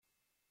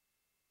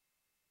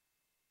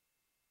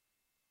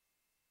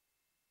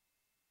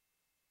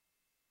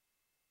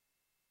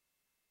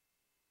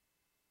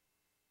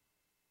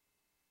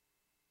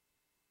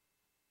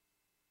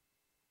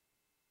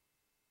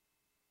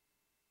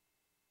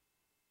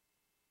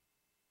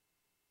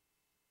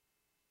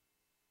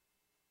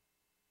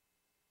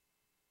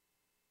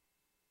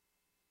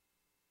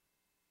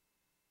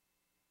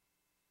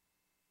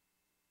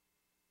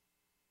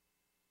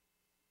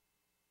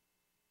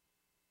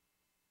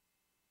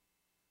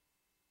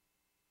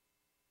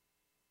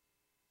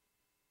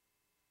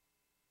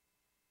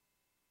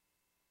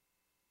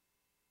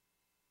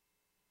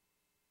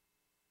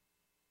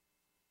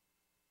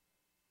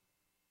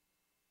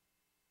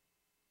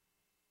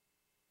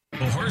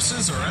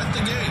horses are at the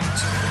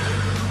gate.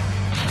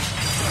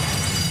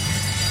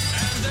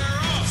 And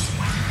they're off.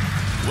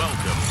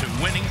 Welcome to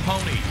Winning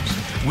Ponies.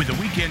 With the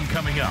weekend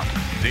coming up,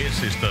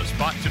 this is the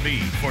spot to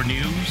be for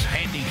news,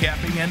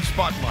 handicapping, and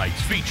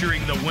spotlights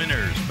featuring the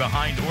winners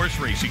behind horse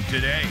racing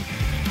today.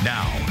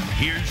 Now,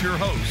 here's your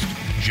host,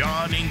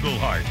 John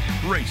Englehart,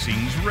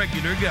 racing's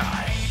regular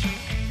guy.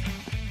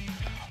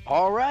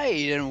 All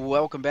right, and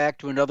welcome back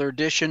to another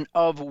edition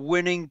of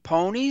Winning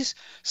Ponies.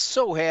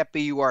 So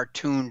happy you are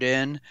tuned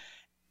in,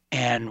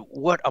 and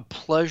what a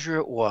pleasure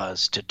it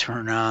was to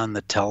turn on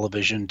the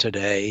television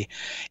today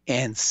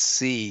and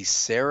see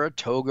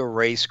Saratoga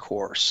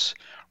Racecourse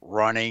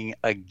running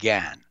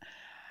again.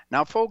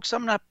 Now, folks,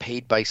 I'm not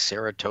paid by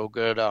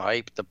Saratoga to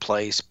hype the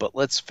place, but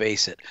let's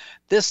face it,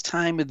 this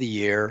time of the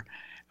year,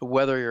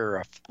 whether you're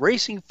a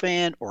racing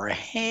fan or a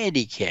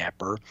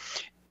handicapper,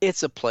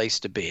 it's a place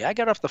to be. I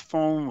got off the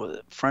phone with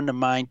a friend of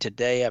mine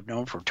today I've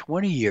known for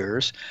 20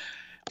 years.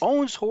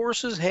 Owns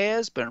horses,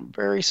 has been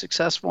very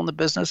successful in the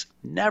business,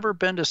 never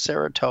been to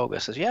Saratoga.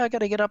 Says, yeah, I got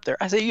to get up there.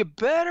 I say, you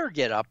better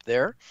get up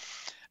there.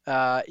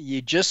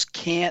 You just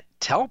can't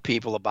tell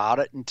people about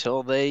it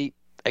until they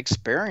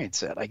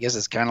experience it. I guess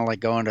it's kind of like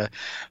going to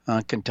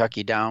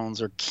Kentucky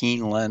Downs or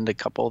Keeneland, a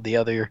couple of the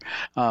other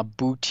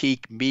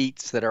boutique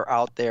meets that are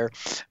out there.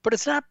 But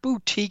it's not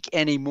boutique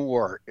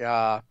anymore.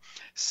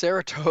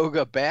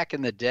 Saratoga, back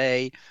in the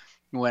day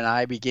when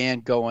I began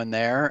going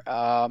there,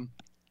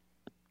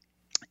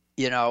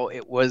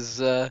 it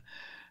was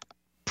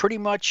pretty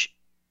much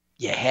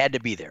you had to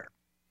be there.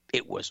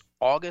 It was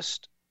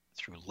August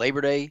through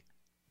Labor Day.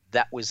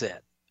 That was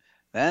it.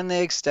 Then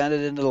they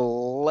extended into the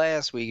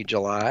last week of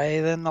July,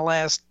 then the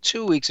last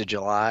 2 weeks of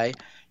July.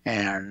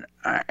 And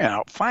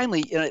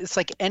finally, it's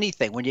like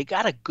anything. When you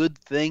got a good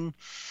thing,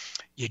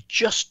 you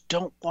just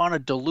don't want to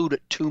dilute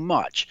it too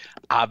much.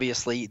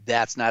 Obviously,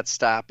 that's not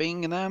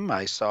stopping them.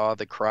 I saw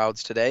the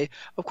crowds today.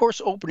 Of course,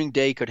 opening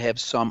day could have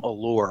some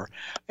allure.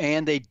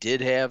 And they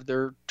did have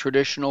their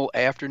traditional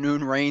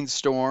afternoon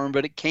rainstorm,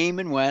 but it came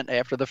and went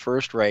after the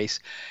first race.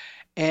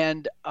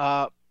 And,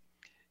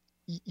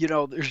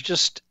 there's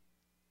just...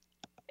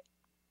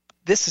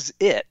 This is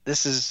it.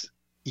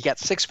 You got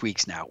 6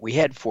 weeks now. We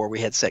had 4, we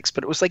had 6,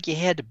 but it was like you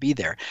had to be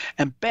there.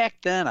 And back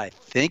then, I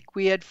think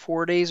we had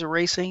 4 days of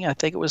racing. I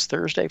think it was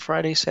Thursday,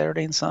 Friday,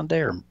 Saturday, and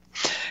Sunday.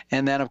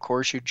 And then, of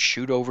course, you'd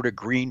shoot over to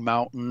Green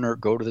Mountain or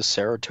go to the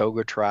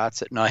Saratoga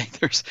Trots at night.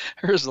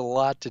 There's a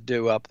lot to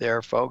do up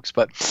there, folks.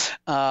 But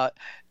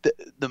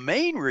the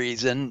main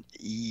reason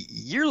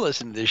you're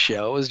listening to this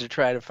show is to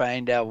try to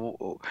find out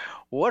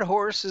what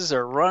horses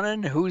are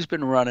running, who's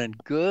been running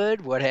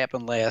good, what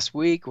happened last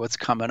week, what's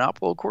coming up.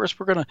 Well, of course,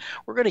 we're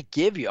gonna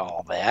give you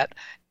all that,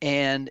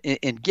 and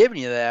in giving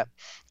you that,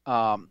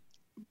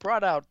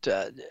 brought out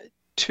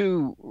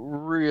 2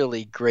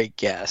 really great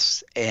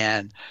guests,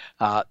 and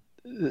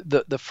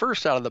the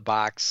first out of the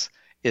box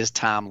is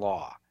Tom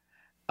Law.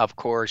 Of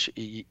course,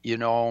 you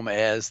know him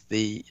as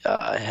the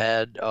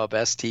head of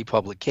ST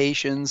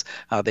Publications.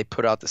 They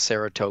put out the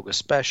Saratoga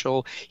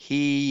Special.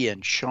 He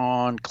and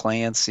Sean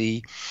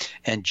Clancy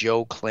and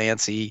Joe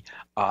Clancy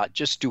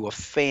just do a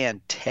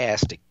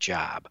fantastic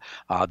job.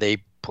 They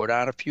put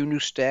on a few new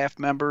staff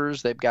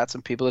members. They've got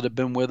some people that have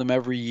been with them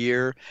every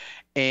year,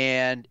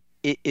 and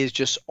it is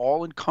just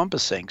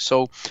all-encompassing.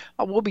 So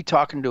we'll be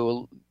talking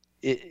to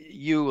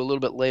you a little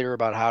bit later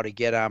about how to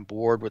get on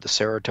board with the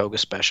Saratoga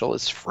Special.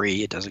 It's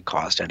free. It doesn't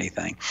cost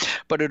anything.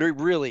 But it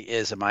really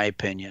is, in my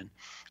opinion,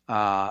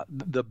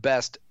 the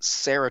best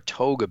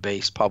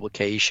Saratoga-based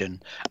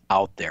publication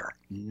out there.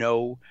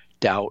 No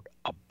doubt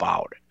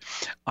about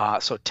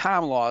it. So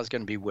Tom Law is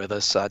going to be with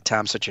us.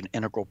 Tom's such an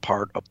integral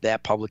part of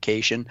that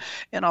publication,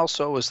 and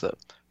also is the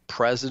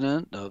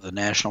president of the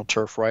National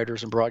Turf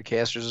Writers and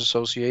Broadcasters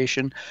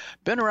Association.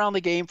 Been around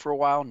the game for a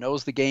while,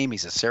 knows the game.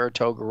 He's a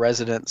Saratoga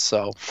resident.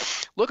 So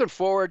looking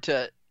forward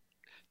to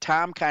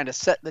Tom kind of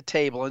setting the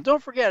table. And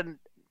don't forget,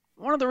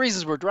 one of the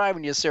reasons we're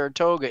driving you to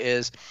Saratoga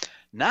is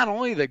not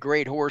only the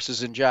great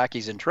horses and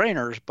jockeys and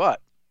trainers,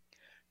 but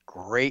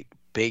great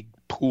big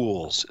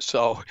pools.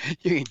 So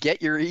you can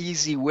get your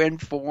easy win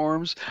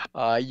forms.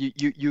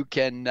 You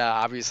can,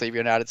 obviously, if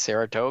you're not at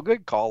Saratoga,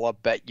 call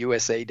up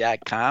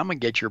betusa.com and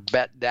get your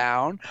bet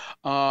down.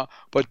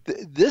 But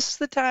this is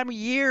the time of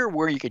year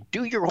where you can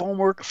do your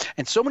homework.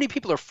 And so many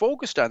people are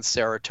focused on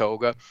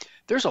Saratoga.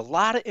 There's a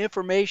lot of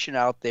information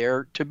out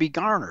there to be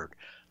garnered.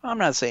 I'm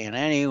not saying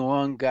any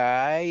one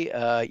guy,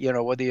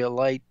 whether you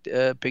like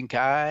Pink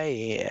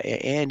Eye,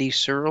 Andy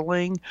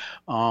Serling.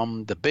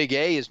 The Big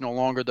A is no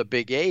longer the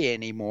Big A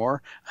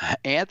anymore.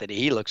 Anthony,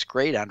 he looks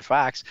great on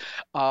Fox.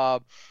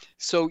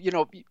 So,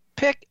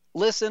 pick,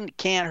 listen,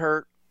 can't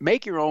hurt.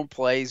 Make your own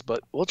plays,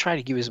 but we'll try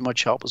to give you as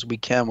much help as we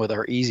can with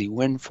our easy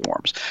win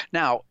forms.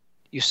 Now,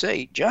 you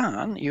say,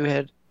 John, you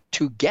had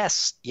 2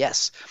 guests.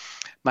 Yes.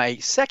 My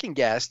second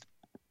guest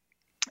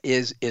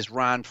is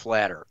Ron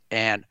Flatter.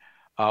 And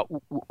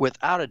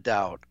without a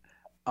doubt,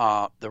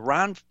 the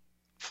Ron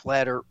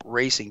Flatter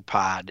Racing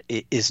Pod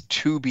is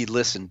to be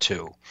listened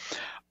to.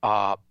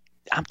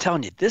 I'm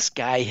telling you, this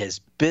guy has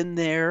been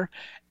there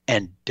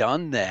and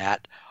done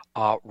that.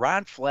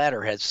 Ron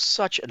Flatter has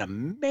such an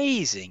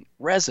amazing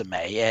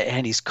resume,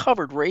 and he's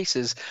covered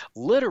races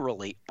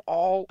literally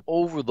all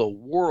over the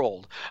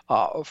world,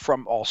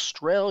 from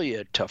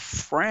Australia to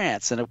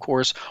France, and of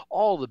course,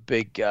 all the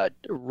big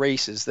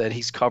races that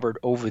he's covered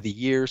over the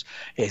years.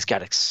 He's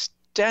got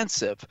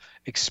extensive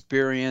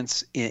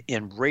experience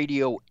in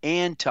radio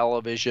and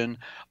television,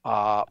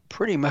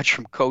 pretty much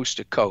from coast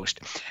to coast.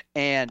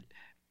 And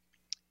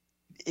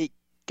it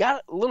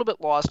got a little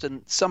bit lost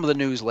in some of the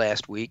news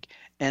last week,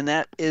 and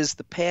that is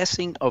the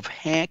passing of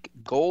Hank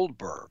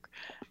Goldberg.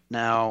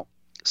 Now,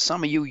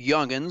 some of you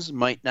youngins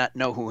might not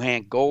know who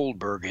Hank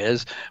Goldberg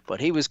is, but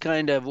he was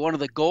kind of one of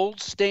the gold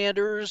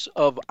standards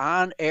of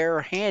on-air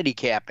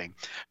handicapping.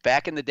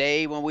 Back in the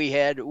day when we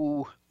had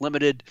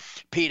limited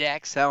Pete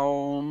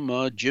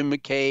Axhelm, Jim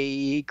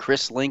McKay,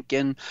 Chris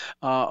Lincoln,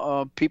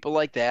 people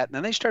like that. And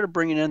then they started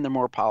bringing in the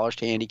more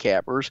polished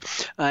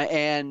handicappers.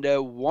 And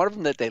one of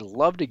them that they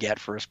loved to get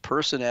for his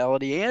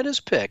personality and his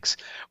picks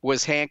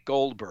was Hank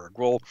Goldberg.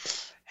 Well,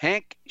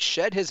 Hank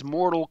shed his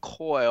mortal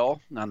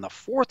coil on the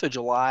 4th of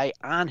July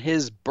on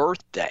his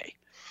birthday.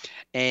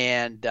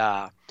 And,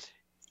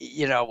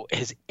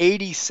 his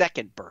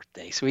 82nd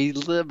birthday. So he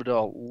lived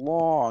a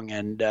long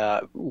and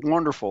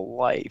wonderful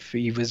life.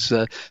 He was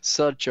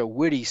such a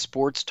witty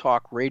sports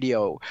talk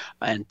radio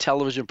and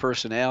television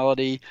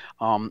personality.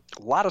 A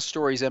lot of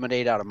stories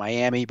emanate out of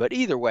Miami, but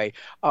either way,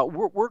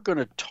 we're going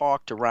to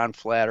talk to Ron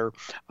Flatter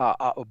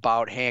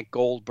about Hank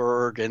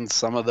Goldberg and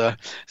some of the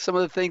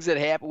things that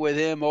happened with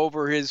him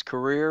over his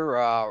career.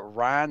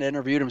 Ron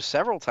interviewed him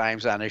several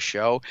times on his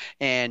show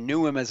and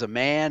knew him as a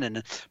man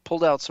and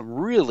pulled out some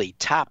really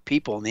top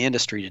people in the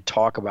industry to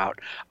talk about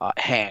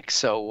Hank.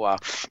 So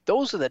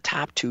those are the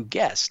top two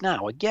guests.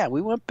 Now, again,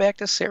 we went back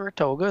to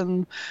Saratoga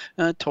and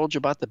told you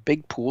about the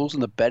big pools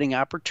and the betting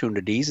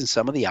opportunities and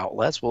some of the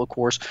outlets. Well, of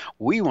course,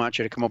 we want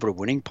you to come over to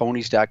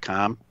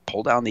winningponies.com,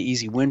 pull down the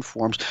easy win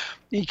forms.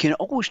 You can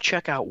always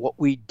check out what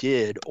we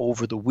did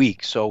over the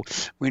week. So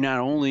we not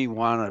only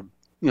want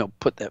to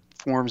put the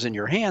forms in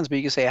your hands, but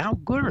you can say, how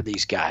good are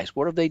these guys?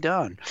 What have they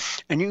done?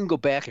 And you can go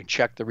back and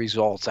check the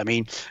results. I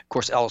mean, of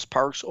course, Ellis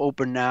Park's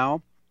open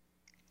now.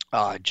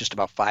 Just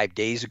about 5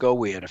 days ago,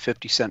 we had a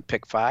 50-cent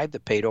pick 5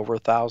 that paid over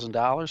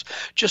 $1,000,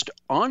 just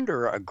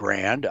under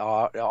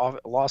 $1,000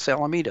 Los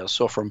Alamitos.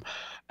 So from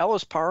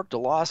Ellis Park to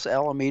Los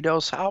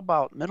Alamitos, how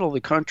about middle of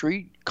the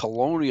country?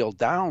 Colonial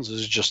Downs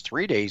is just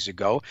 3 days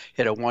ago,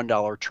 hit a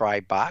 $1 try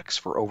box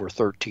for over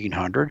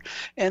 $1,300.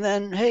 And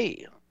then,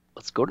 hey,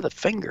 let's go to the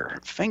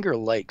Finger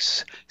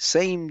Lakes.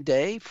 Same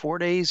day, 4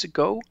 days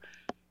ago,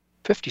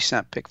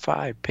 50-cent pick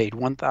 5 paid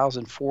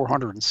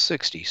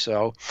 $1,460.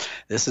 So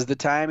this is the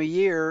time of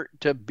year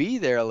to be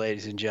there,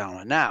 ladies and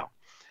gentlemen. Now,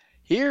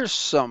 here's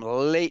some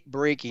late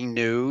breaking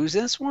news.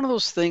 And it's one of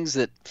those things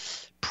that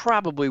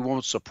probably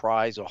won't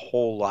surprise a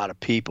whole lot of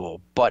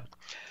people. But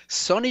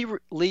Sonny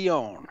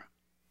Leone,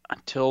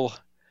 until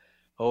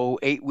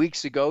 8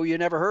 weeks ago, you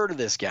never heard of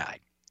this guy.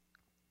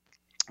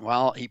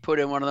 Well, he put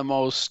in one of the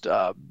most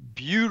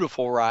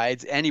beautiful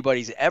rides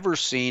anybody's ever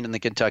seen in the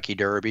Kentucky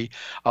Derby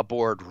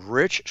aboard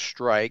Rich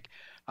Strike,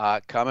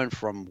 coming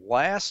from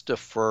last to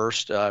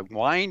first,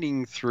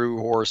 winding through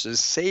horses,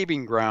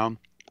 saving ground.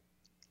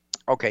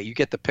 Okay, you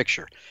get the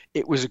picture.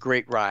 It was a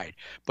great ride,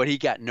 but he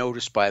got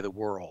noticed by the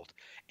world.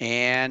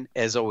 And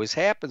as always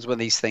happens when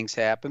these things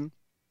happen,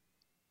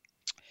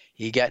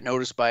 he got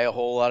noticed by a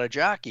whole lot of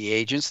jockey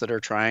agents that are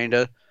trying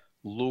to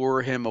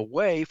lure him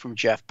away from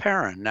Jeff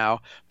Perrin. Now,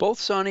 both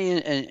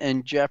Sonny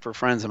and Jeff are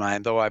friends of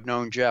mine, though I've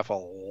known Jeff a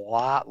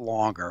lot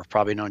longer. I've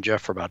probably known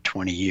Jeff for about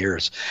 20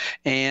 years.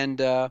 And,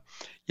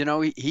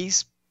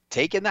 he's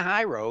taken the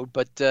high road,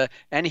 but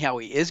anyhow,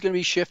 he is going to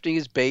be shifting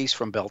his base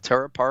from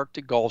Belterra Park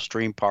to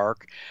Gulfstream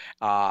Park.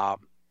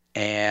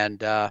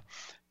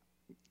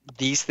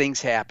 These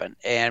things happen.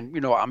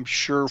 And, I'm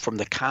sure from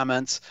the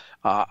comments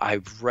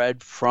I've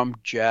read from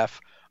Jeff,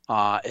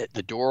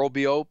 the door will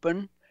be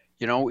open.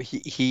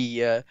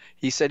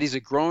 He said he's a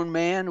grown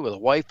man with a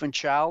wife and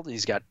child.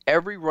 He's got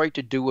every right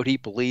to do what he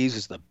believes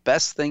is the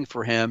best thing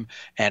for him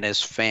and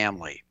his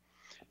family.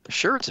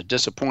 Sure, it's a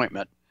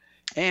disappointment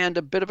and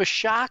a bit of a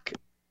shock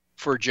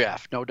for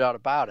Jeff, no doubt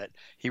about it.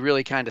 He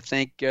really kind of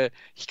think,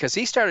 because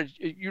he started,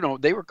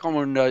 they were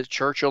coming to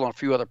Churchill and a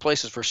few other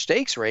places for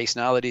stakes race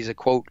now that he's a,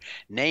 quote,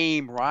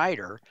 name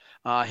rider.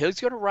 He's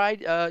going to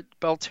ride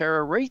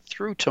Belterra right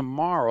through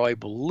tomorrow, I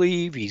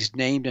believe. He's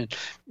named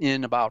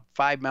in about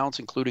 5 mounts,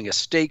 including a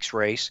stakes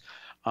race.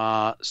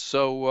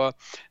 So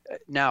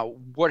now,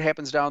 what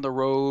happens down the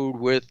road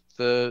with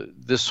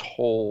this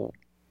whole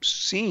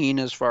scene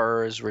as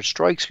far as Rich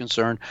Strike's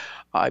concerned?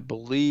 I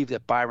believe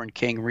that Byron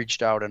King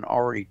reached out and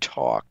already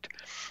talked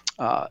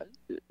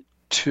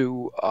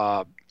to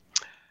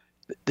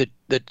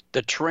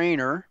the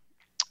trainer,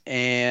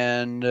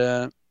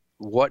 and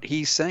what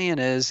he's saying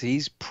is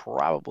he's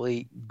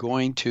probably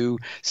going to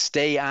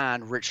stay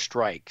on Rich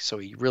Strike, so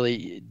he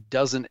really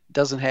doesn't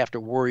have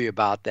to worry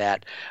about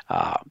that,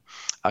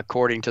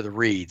 according to the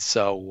reads.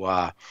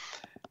 So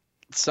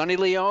Sonny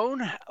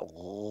Leone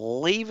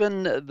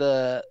leaving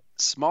the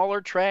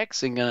smaller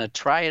tracks and going to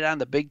try it on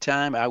the big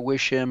time. I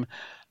wish him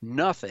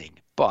nothing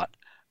but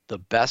the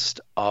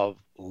best of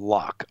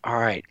luck. All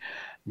right.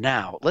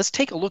 Now, let's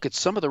take a look at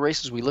some of the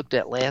races we looked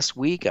at last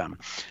week. I'm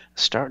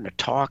starting to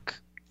talk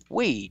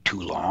way too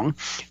long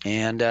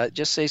and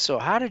just say, so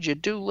how did you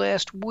do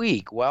last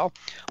week? Well,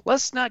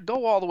 let's not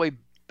go all the way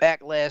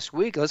back last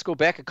week. Let's go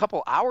back a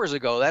couple hours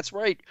ago. That's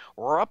right.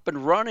 We're up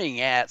and running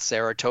at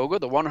Saratoga,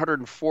 the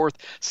 104th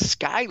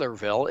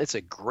Schuylerville. It's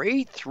a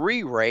grade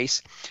 3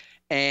 race.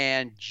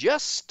 And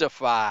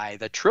Justify,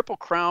 the Triple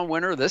Crown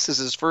winner, this is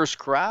his first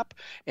crop,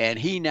 and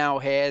he now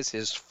has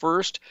his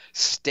first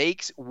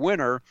stakes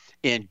winner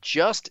in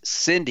Just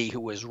Cindy,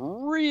 who was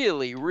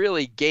really,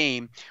 really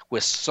game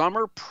with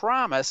Summer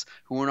Promise,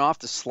 who went off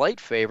the slight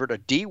favorite, a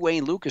D.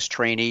 Wayne Lucas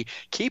trainee.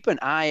 Keep an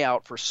eye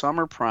out for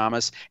Summer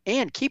Promise,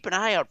 and keep an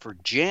eye out for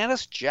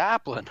Janice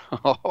Joplin.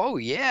 Oh,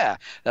 yeah,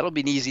 that'll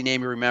be an easy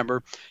name to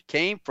remember.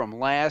 Came from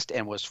last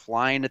and was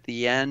flying at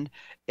the end.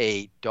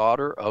 A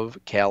daughter of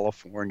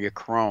California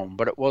Chrome,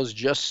 but it was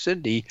Just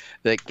Cindy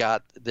that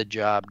got the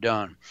job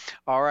done.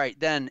 All right,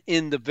 then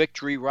in the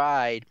victory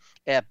ride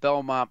at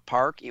Belmont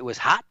Park, it was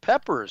Hot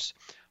Peppers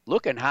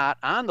looking hot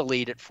on the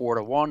lead at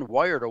 4-1,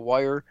 wire to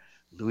wire.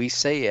 Luis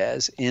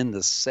Saez in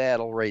the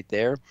saddle right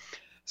there.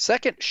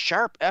 Second,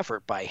 Sharp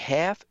Effort by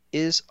Half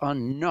is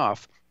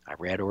Enough.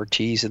 Irad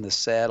Ortiz in the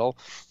saddle,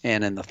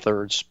 and in the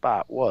third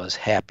spot was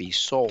Happy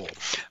Soul.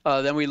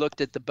 Then we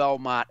looked at the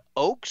Belmont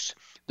Oaks.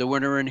 The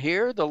winner in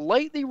here, the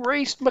lightly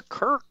raced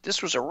McKirk.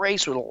 This was a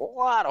race with a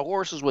lot of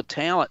horses with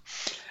talent.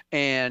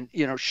 And,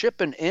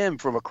 shipping in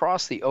from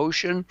across the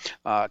ocean,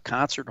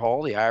 Concert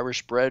Hall, the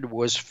Irish bred,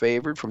 was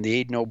favored from the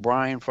Aidan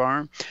O'Brien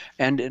farm,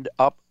 ended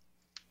up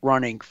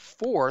running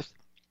fourth.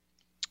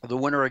 The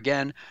winner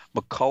again,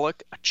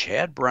 McCulloch, a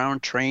Chad Brown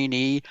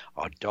trainee,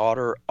 a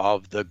daughter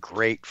of the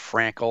great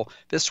Frankel.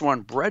 This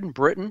one, bred in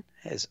Britain,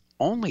 has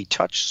only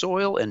touched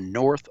soil in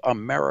North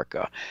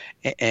America.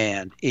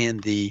 And in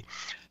the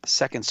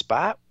second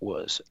spot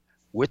was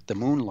With the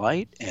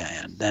Moonlight,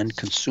 and then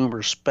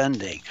Consumer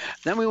Spending.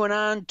 Then we went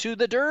on to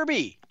the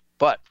Derby,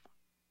 but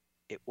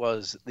it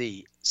was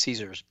the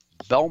Caesars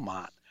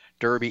Belmont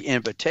Derby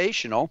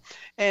Invitational,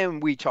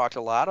 and we talked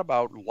a lot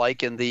about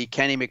liking the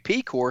Kenny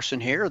McPeek horse in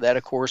here, that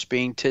of course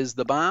being Tiz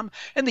the Bomb,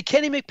 and the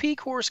Kenny McPeek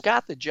horse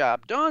got the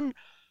job done,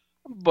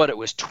 but it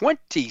was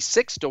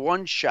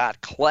 26-1 shot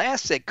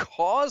Classic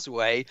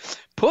Causeway,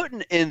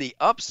 putting in the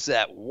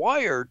upset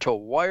wire to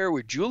wire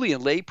with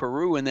Julian Le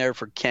Peru in there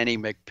for Kenny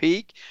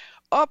McPeek.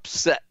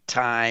 Upset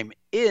time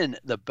in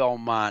the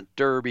Belmont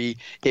Derby.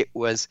 It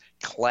was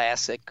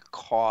Classic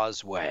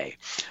Causeway.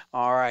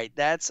 All right,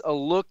 that's a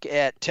look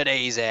at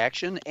today's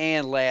action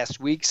and last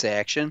week's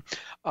action.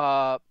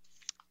 What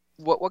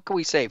can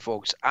we say,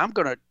 folks? I'm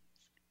going to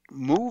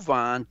move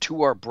on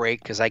to our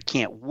break because I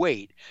can't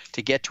wait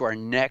to get to our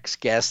next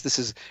guest. This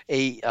is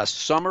a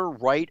summer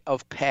rite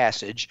of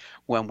passage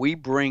when we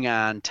bring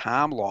on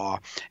Tom Law,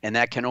 and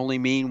that can only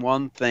mean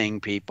one thing,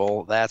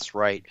 people. That's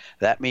right.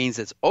 That means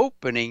it's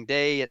opening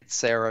day at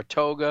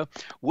Saratoga.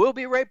 We'll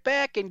be right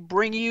back and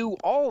bring you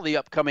all the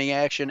upcoming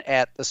action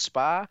at the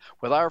spa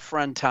with our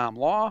friend Tom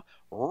Law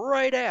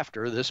right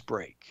after this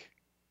break.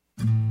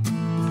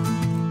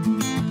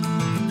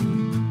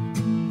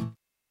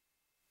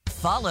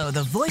 Follow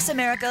the Voice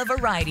America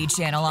Variety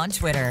channel on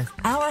Twitter.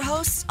 Our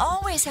hosts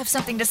always have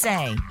something to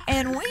say,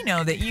 and we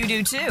know that you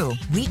do too.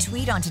 We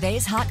tweet on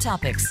today's hot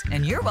topics,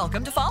 and you're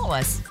welcome to follow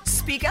us.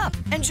 Speak up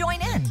and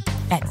join in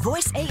at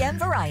Voice AM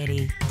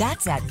Variety.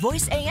 That's at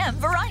Voice AM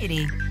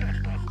Variety.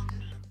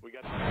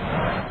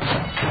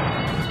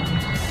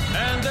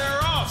 And they're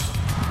off.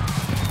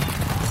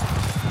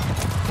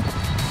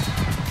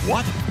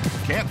 What?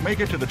 Can't make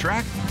it to the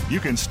track? You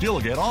can still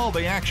get all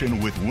the action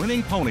with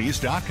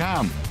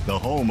winningponies.com, the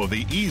home of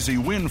the easy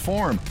win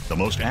form, the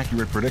most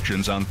accurate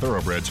predictions on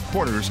thoroughbreds,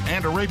 quarters,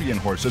 and Arabian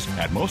horses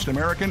at most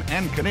American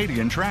and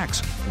Canadian tracks.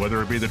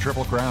 Whether it be the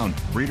Triple Crown,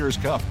 Breeders'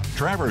 Cup,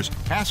 Travers,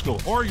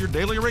 Haskell, or your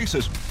daily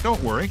races,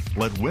 don't worry,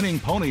 let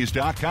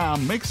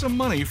winningponies.com make some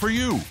money for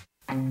you.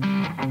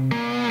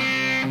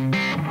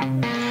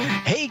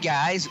 Hey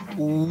guys,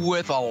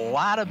 with a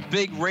lot of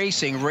big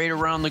racing right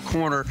around the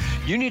corner,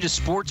 you need a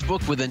sports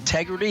book with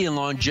integrity and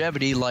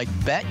longevity like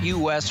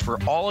BetUS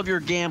for all of your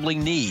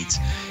gambling needs.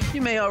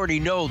 You may already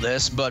know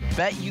this, but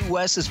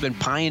BetUS has been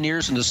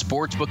pioneers in the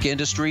sportsbook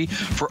industry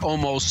for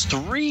almost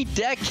 3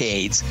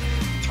 decades,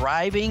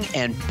 thriving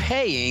and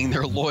paying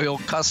their loyal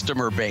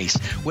customer base.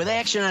 With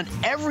action on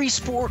every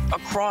sport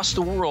across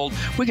the world,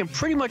 we can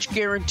pretty much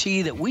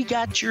guarantee that we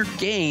got your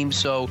game.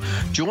 So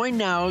join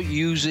now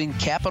using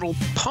Capital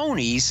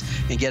Ponies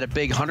and get a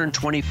big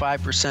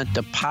 125%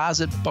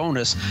 deposit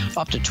bonus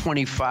up to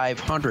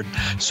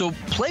 $2,500. So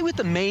play with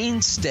the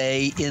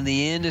mainstay in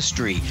the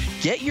industry.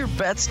 Get your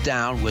bets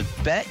down with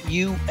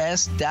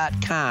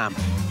BetUS.com.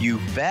 You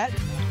bet,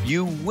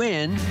 you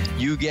win,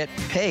 you get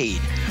paid.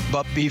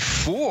 But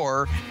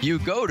before you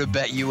go to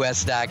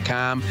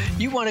betus.com,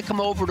 you want to come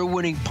over to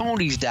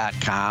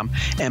winningponies.com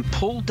and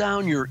pull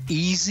down your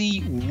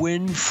easy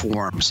win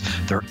forms.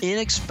 They're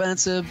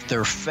inexpensive,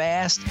 they're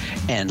fast,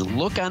 and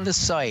look on the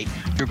site.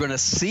 You're going to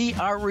see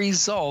our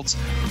results.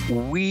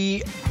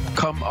 We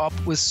come up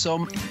with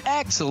some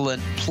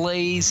excellent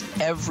plays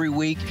every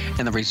week,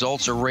 and the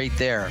results are right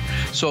there.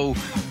 So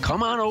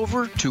come on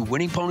over to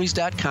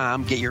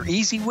winningponies.com, get your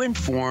easy win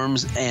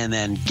forms, and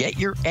then get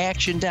your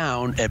action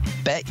down at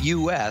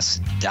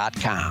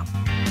betus.com.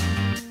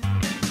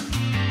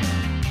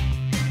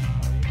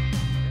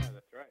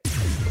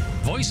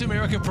 Voice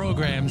America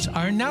programs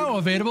are now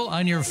available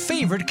on your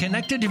favorite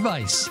connected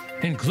device,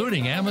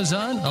 including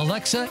Amazon,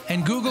 Alexa,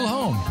 and Google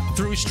Home.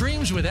 Through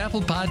streams with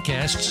Apple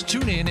Podcasts,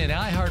 TuneIn, and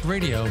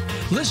iHeartRadio,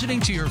 listening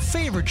to your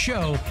favorite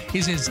show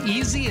is as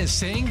easy as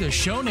saying the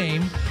show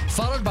name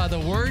followed by the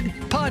word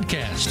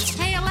podcast.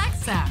 Hey,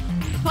 Alexa,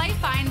 play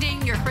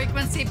Finding Your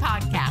Frequency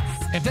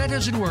podcast. If that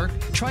doesn't work,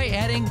 try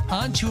adding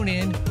on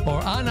TuneIn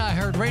or on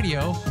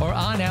iHeartRadio or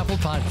on Apple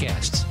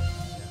Podcasts.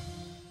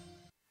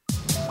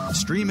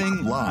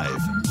 Streaming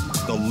live,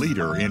 the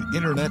leader in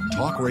Internet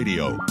talk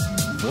radio,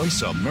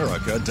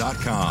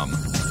 voiceamerica.com.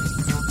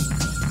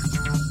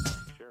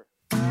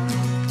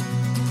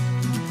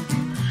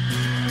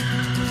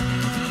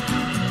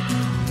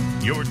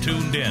 You're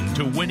tuned in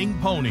to Winning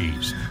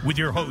Ponies with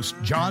your host,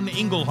 John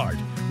Englehart,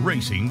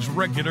 racing's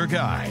regular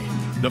guy.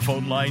 The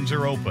phone lines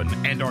are open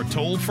and are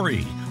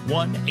toll-free,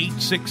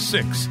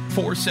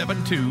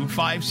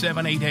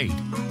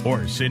 1-866-472-5788,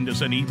 or send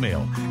us an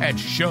email at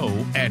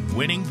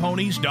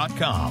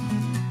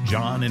show@winningponies.com.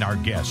 John and our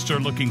guests are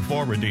looking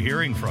forward to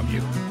hearing from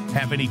you.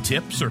 Have any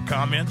tips or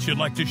comments you'd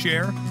like to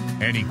share?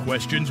 Any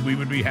questions we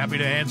would be happy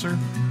to answer?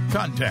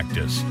 Contact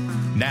us.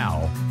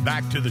 Now,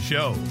 back to the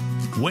show.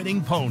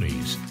 Winning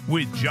Ponies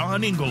with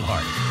John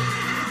Englehart.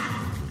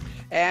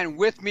 And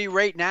with me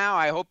right now,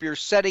 I hope you're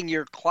setting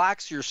your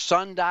clocks, your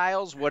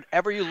sundials,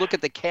 whatever you look at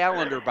the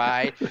calendar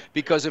by,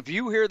 because if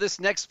you hear this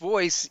next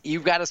voice,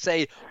 you've got to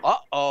say,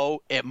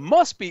 uh-oh, it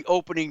must be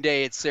opening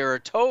day at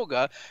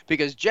Saratoga,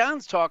 because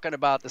John's talking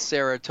about the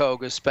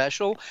Saratoga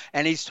Special,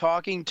 and he's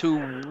talking to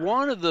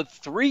one of the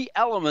three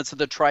elements of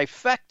the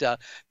trifecta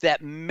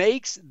that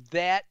makes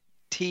that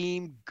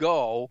team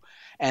go,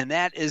 and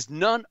that is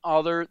none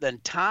other than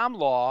Tom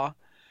Law,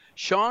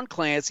 Sean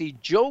Clancy,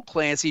 Joe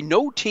Clancy.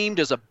 No team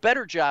does a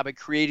better job at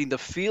creating the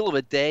feel of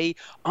a day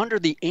under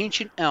the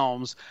ancient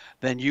elms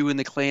than you and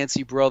the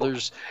Clancy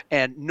brothers,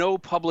 and no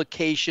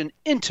publication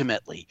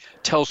intimately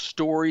tells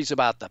stories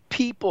about the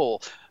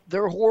people,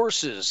 their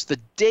horses, the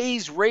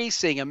day's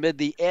racing amid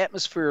the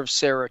atmosphere of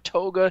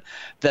Saratoga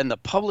than the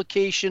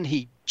publication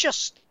he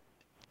just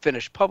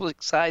finished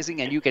publicizing,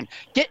 and you can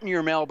get in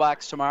your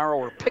mailbox tomorrow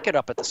or pick it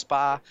up at the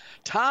spa.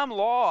 Tom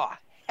Law,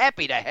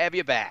 happy to have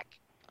you back.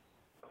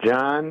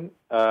 John,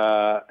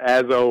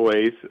 as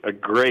always, a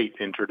great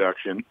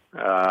introduction.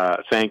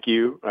 Thank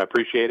you. I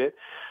appreciate it.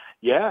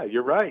 Yeah,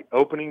 you're right.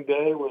 Opening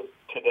day was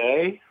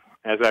today,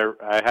 as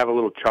I have a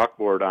little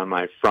chalkboard on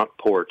my front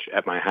porch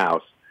at my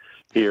house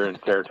here in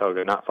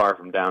Saratoga, not far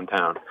from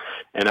downtown.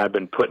 And I've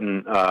been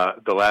putting,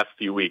 the last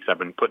few weeks, I've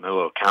been putting a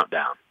little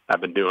countdown. I've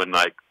been doing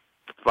like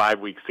 5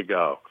 weeks to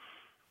go,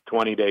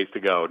 20 days to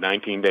go,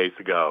 19 days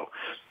to go.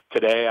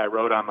 Today I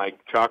wrote on my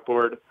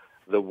chalkboard,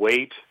 the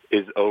wait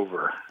is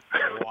over.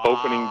 Wow.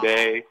 Opening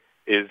day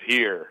is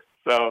here.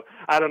 So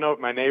I don't know if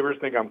my neighbors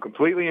think I'm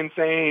completely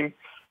insane,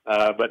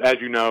 but as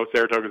you know,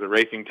 Saratoga's a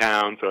racing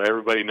town, so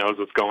everybody knows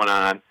what's going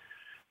on.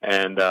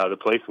 And the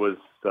place was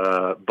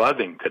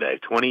buzzing today,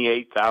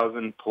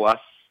 28,000 plus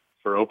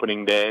for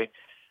opening day.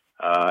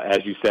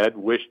 As you said,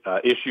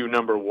 issue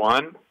number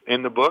 1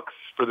 in the books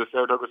for the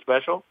Saratoga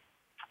Special.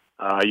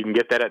 You can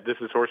get that at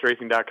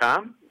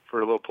thisishorseracing.com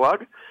for a little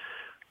plug.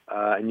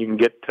 And you can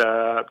get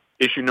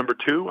issue number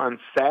 2 on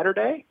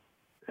Saturday,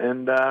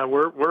 and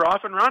we're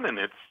off and running.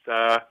 It's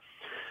I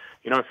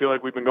feel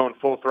like we've been going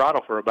full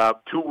throttle for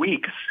about 2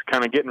 weeks,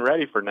 kind of getting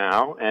ready for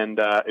now, and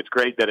it's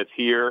great that it's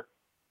here.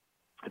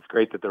 It's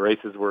great that the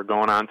races were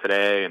going on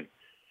today, and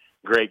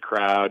great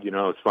crowd.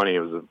 It's funny, it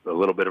was a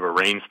little bit of a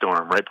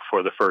rainstorm right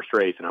before the first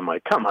race, and I'm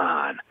like, come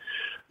on,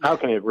 how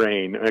can it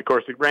rain? And of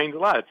course, it rains a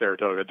lot at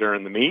Saratoga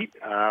during the meet,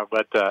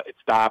 but it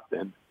stopped,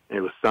 and it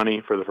was sunny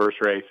for the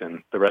first race,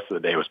 and the rest of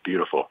the day was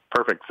beautiful.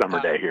 Perfect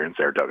summer day here in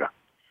Saratoga.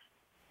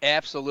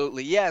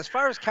 Absolutely. Yeah, as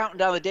far as counting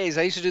down the days,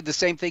 I used to do the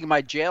same thing in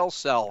my jail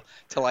cell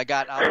till I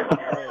got out of the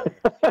room.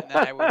 And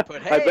then I would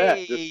put,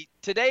 hey,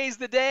 today's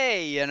the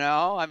day,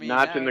 I mean,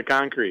 Knots in the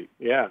concrete,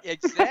 yeah.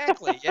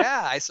 Exactly,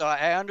 yeah.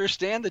 I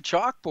understand the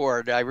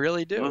chalkboard. I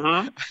really do.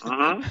 Mm-hmm.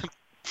 Mm-hmm.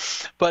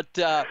 But,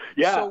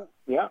 yeah.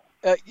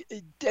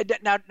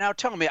 Now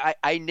tell me,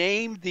 I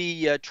named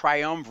the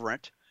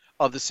triumvirate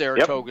of the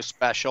Saratoga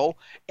Special,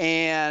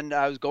 and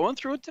I was going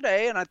through it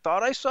today, and I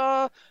thought I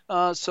saw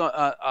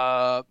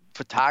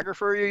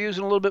photographer you're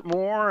using a little bit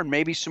more, and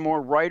maybe some more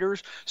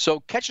writers. So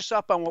catch us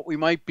up on what we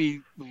might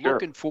be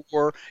looking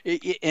for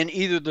in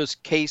either this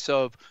case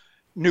of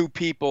new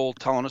people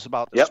telling us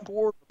about the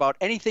sport, about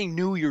anything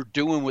new you're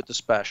doing with the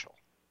special.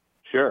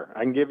 Sure.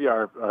 I can give you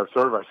our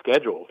sort of our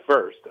schedule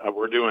first.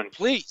 We're doing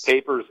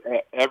papers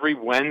every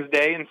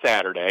Wednesday and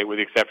Saturday, with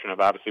the exception of,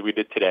 obviously, we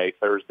did today,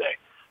 Thursday.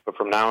 But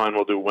from now on,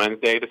 we'll do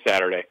Wednesday to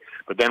Saturday.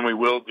 But then we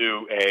will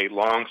do a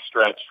long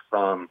stretch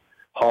from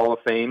Hall of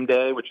Fame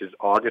Day, which is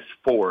August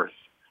 4th,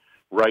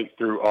 right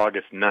through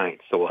August 9th.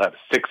 So we'll have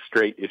 6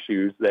 straight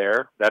issues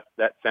there. That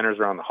centers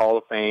around the Hall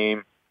of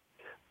Fame,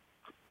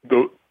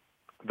 the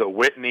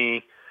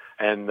Whitney,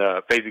 and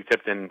the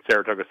Fasig-Tipton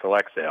Saratoga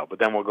Select Sale. But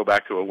then we'll go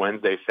back to a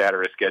Wednesday,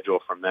 Saturday schedule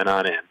from then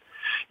on in.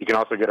 You can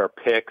also get our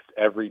picks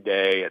every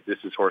day at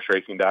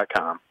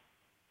thisishorseracing.com.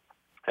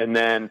 And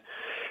then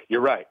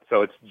you're right.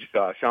 So it's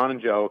Sean and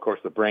Joe, of course,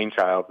 the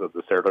brainchild of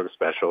the Saratoga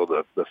Special,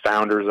 the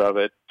founders of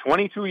it.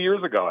 22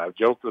 years ago, I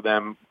joked with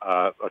them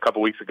a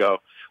couple weeks ago.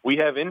 We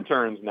have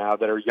interns now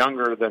that are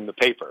younger than the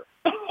paper.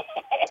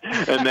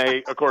 And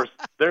they, of course,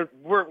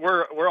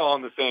 we're all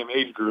in the same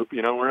age group.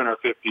 You know, we're in our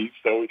 50s,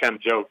 so we kind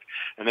of joked.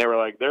 And they were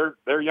like,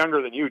 they're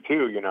younger than you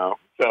too, you know.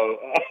 So,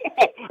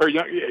 or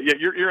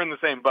you're in the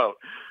same boat.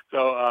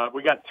 So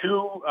we got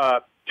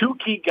two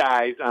key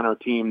guys on our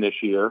team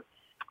this year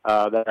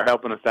that are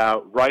helping us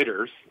out.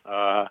 Writers.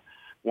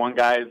 One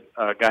guy's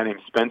a guy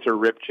named Spencer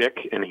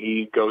Ripchick, and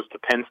he goes to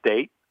Penn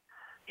State.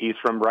 He's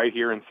from right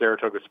here in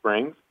Saratoga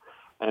Springs.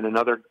 And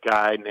another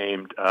guy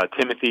named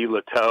Timothy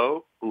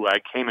Lateau, who I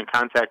came in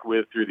contact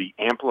with through the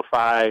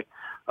Amplify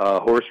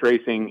horse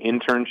racing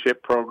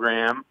internship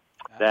program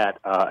that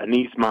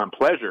Anise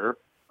Montpleasure,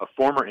 a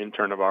former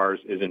intern of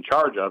ours, is in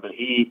charge of. And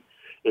he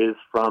is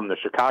from the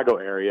Chicago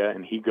area,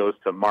 and he goes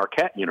to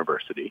Marquette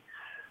University.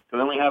 So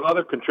then we have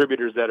other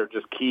contributors that are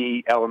just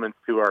key elements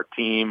to our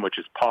team, which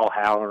is Paul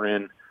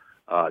Halloran,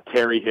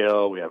 Terry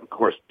Hill. We have, of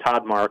course,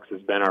 Todd Marks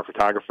has been our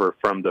photographer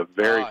from the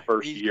very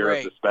first year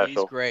of the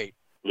special. He's great.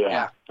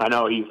 Yeah, I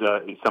know he's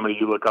somebody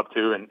you look up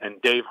to,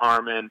 and Dave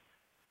Harmon,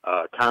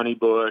 Connie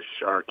Bush,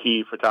 our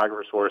key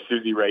photographers for us.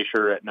 Susie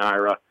Rasher at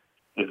Naira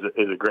is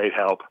a great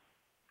help,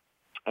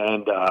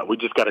 and we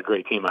just got a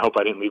great team. I hope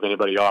I didn't leave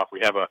anybody off. We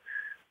have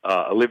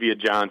Olivia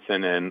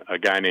Johnson and a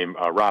guy named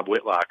Rob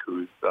Whitlock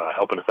who's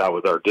helping us out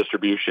with our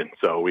distribution.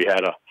 So we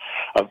had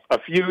a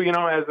few, you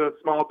know, as a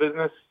small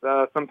business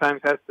sometimes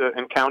has to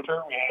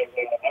encounter. We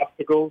have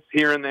obstacles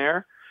here and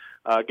there,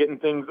 getting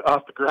things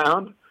off the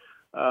ground.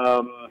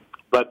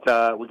 But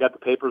we got the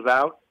papers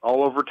out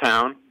all over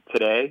town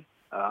today,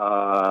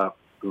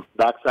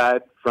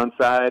 backside, front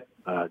side,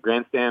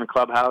 grandstand,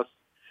 clubhouse,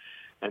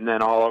 and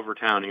then all over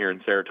town here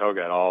in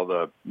Saratoga at all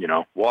the, you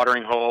know,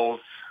 watering holes,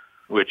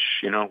 which,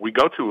 you know, we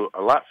go to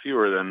a lot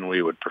fewer than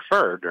we would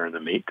prefer during the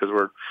meet because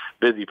we're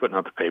busy putting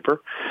out the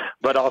paper,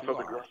 but also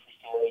the grocery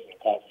stores and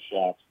coffee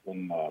shops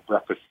and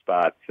breakfast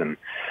spots and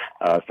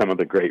some of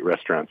the great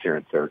restaurants here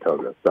in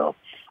Saratoga. So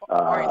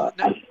I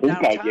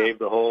think I gave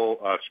the whole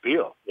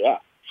spiel. Yeah.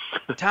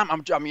 Tom,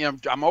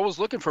 I'm always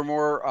looking for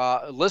more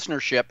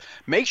listenership.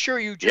 Make sure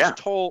you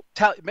just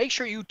make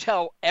sure you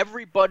tell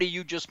everybody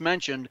you just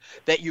mentioned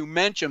that you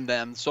mentioned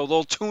them, so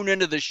they'll tune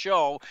into the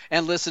show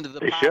and listen to the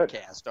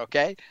podcast.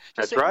 Okay?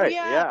 That's right.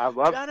 Yeah,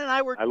 John and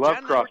I were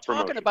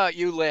talking about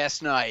you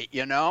last night.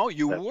 You know,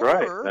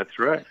 That's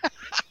right.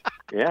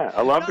 Yeah,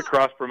 I love the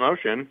cross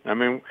promotion. I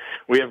mean,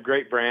 we have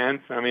great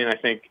brands. I mean, I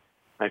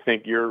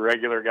think your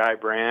regular guy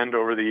brand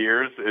over the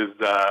years is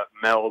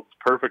melds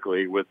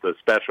perfectly with the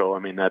special. I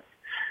mean, that's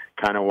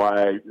kind of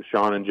why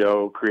Sean and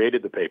Joe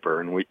created the paper,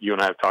 and you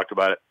and I have talked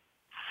about it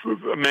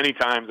many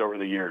times over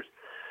the years.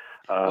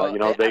 You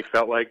know, they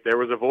felt like there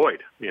was a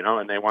void, you know,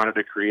 and they wanted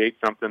to create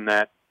something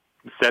that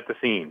set the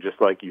scene, just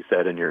like you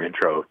said in your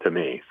intro to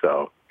me.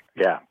 So,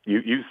 yeah,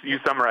 you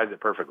summarized it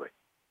perfectly.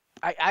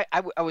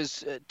 I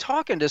was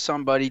talking to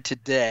somebody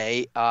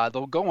today.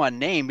 They'll go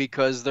unnamed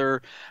because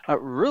they're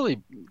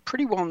really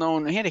pretty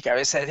well-known handicap.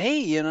 I said, hey,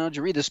 you know, did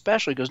you read the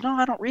special? He goes, no,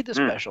 I don't read the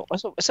special. I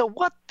said,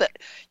 what the?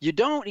 You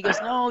don't? He goes,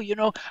 no, you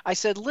know. I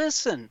said,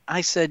 listen. I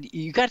said,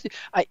 you got to.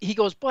 He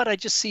goes, but I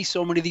just see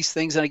so many of these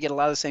things and I get a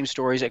lot of the same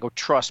stories. I go,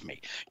 trust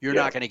me, you're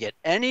not going to get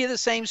any of the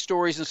same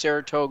stories in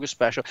Saratoga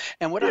Special.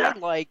 And what I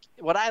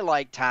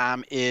like,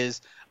 Tom,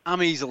 is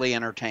I'm easily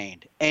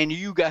entertained, and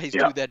you guys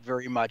do that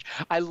very much.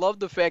 I love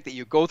the fact that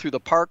you go through the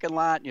parking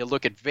lot and you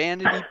look at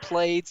vanity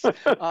plates.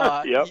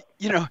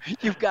 You know,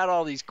 you've got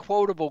all these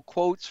quotable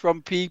quotes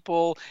from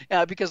people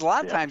because a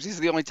lot of times this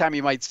is the only time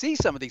you might see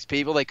some of these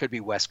people. They could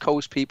be West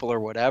Coast people or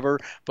whatever,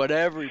 but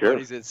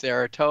everybody's at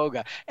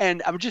Saratoga.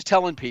 And I'm just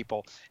telling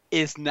people,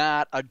 it's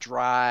not a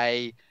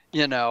dry,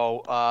 you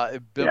know,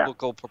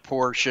 biblical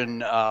proportion,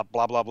 blah,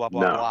 blah, blah, blah,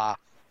 blah.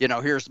 You know,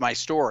 here's my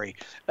story.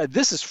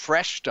 This is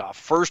fresh stuff.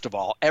 First of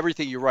all,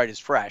 everything you write is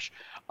fresh.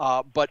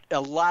 But a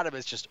lot of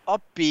it's just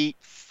upbeat,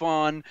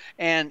 fun,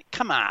 and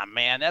come on,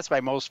 man, that's why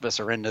most of us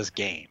are in this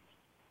game.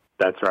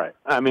 That's right.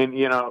 I mean,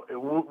 you know,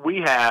 we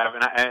have,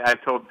 and I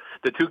told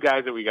the two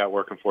guys that we got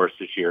working for us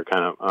this year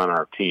kind of on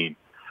our team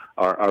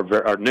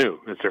are new.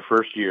 It's their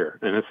first year.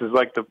 And this is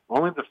like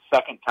only the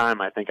second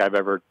time I think I've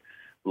ever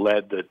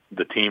led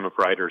the team of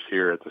writers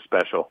here at the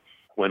special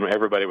when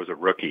everybody was a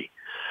rookie.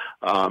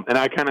 And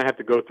I kind of have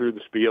to go through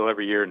the spiel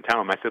every year and tell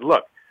them, I said,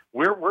 look,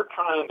 we're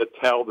trying to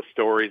tell the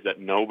stories that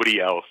nobody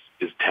else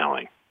is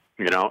telling,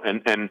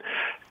 and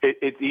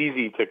it's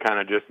easy to kind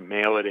of just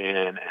mail it in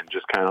and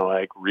just kind of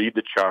like read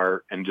the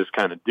chart and just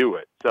kind of do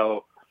it.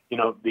 So,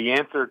 the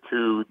answer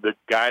to the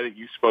guy that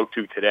you spoke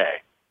to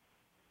today,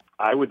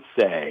 I would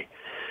say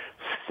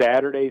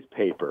Saturday's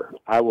paper.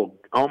 I will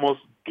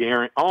almost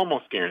guarantee.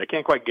 I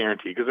can't quite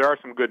guarantee because there are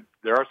some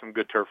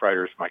good turf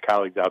riders, my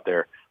colleagues out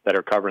there that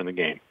are covering the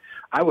game.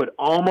 I would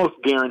almost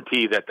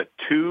guarantee that the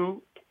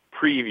two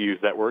previews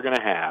that we're going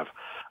to have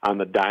on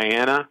the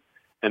Diana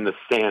and the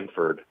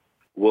Sanford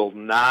will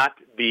not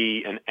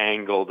be an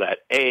angle that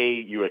A,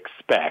 you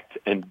expect,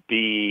 and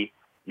B,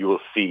 you will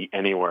see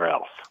anywhere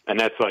else. And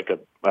that's like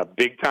a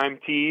big-time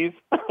tease.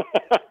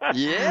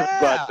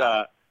 Yeah.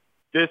 But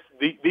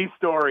these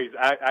stories,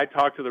 I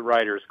talked to the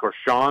writers. Of course,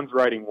 Sean's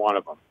writing one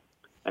of them,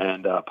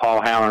 and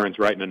Paul Halloran's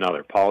writing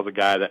another. Paul's a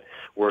guy that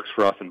works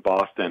for us in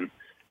Boston,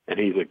 and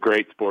he's a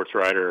great sports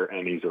writer,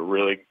 and he's a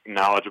really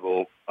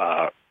knowledgeable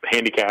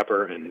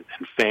handicapper and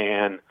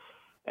fan,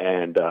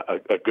 and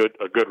a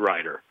good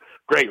writer,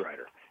 great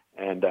writer.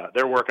 And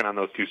they're working on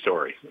those two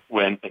stories.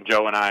 And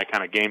Joe and I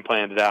kind of game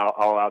planned it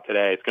all out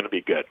today. It's going to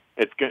be good.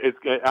 It's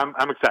good.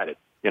 I'm excited.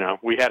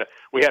 We had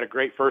a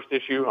great first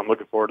issue. I'm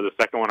looking forward to the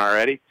second one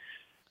already.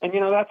 And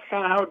that's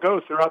kind of how it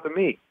goes throughout the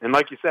meet. And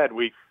like you said,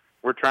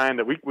 we're trying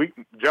to.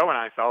 Joe and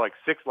I saw like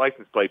 6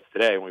 license plates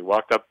today, and we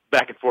walked up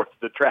back and forth to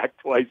the track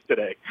twice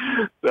today.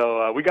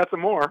 So we got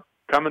some more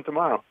coming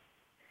tomorrow.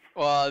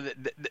 Well,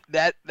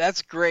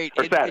 that's great,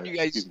 and you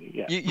guys,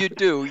 you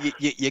do.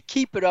 You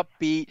keep it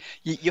upbeat.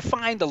 You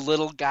find a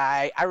little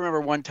guy. I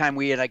remember one time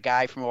we had a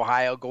guy from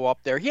Ohio go up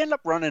there. He ended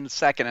up running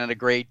second in a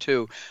grade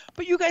 2,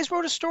 but you guys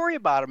wrote a story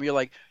about him. You're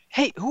like,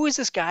 hey, who is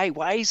this guy?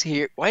 Why is he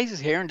here? Why is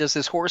he here? And does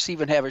this horse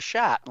even have a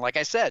shot? And like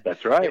I said,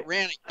 that's right. It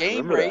ran a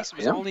game race. It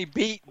was only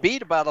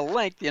beat about a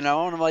length, And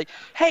I'm like,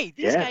 hey,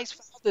 these guys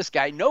found this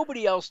guy.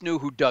 Nobody else knew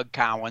who Doug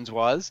Collins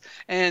was,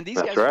 and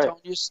these guys are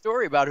telling you a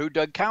story about who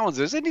Doug Collins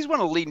is, and he's one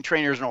of the leading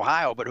trainers in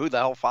Ohio. But who the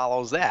hell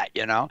follows that?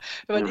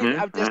 But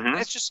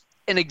that's just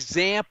an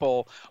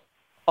example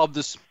of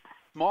the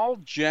small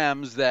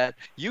gems that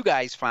you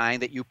guys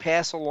find that you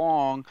pass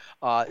along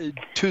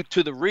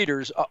to the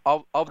readers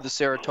of the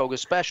Saratoga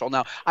Special.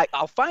 Now,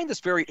 I'll find this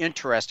very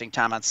interesting,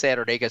 Tom, on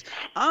Saturday, because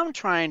I'm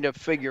trying to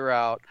figure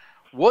out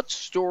what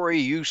story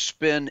you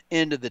spin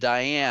into the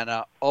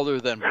Diana other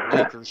than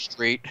Bleeker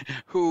Street,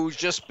 who's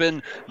just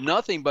been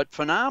nothing but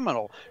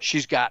phenomenal.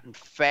 She's gotten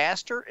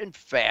faster and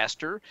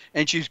faster,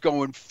 and she's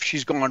gone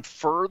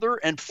further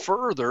and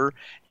further,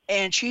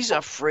 and she's a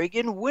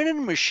friggin'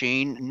 winning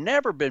machine,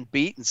 never been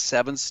beat in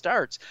 7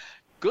 starts.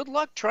 Good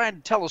luck trying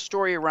to tell a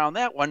story around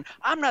that one.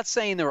 I'm not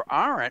saying there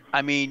aren't.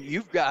 I mean,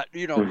 you've got,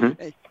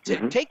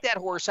 take that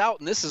horse out,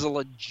 and this is a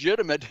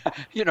legitimate,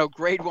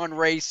 grade 1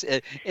 race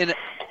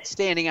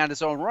standing on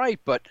its own right.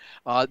 But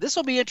this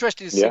will be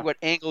interesting to see what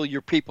angle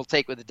your people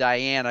take with the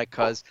Diana,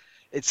 because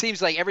it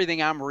seems like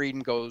everything I'm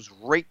reading goes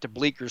right to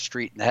Bleeker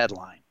Street in the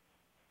headline.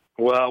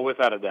 Well,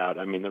 without a doubt.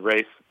 I mean, the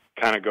race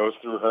kind of goes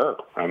through her.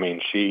 I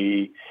mean,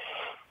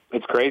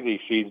 it's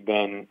crazy. She's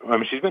been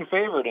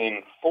favored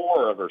in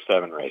 4 of her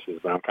 7 races,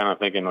 but I'm kind of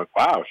thinking, like,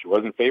 wow, she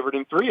wasn't favored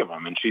in 3 of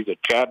them. And she's a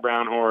Chad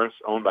Brown horse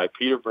owned by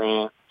Peter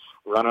Brandt,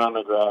 running on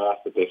the grass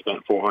that they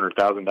spent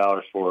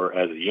 $400,000 for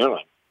as a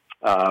yearling.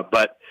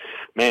 But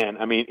man,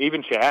 I mean,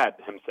 even Chad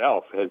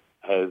himself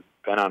has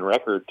been on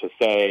record to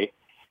say,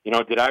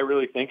 did I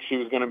really think she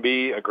was going to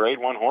be a grade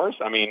 1 horse?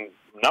 I mean,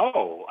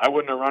 no, I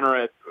wouldn't have run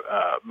her at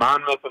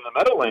Monmouth and the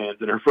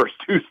Meadowlands in her first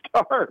 2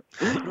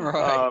 starts.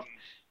 Right.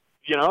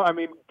 I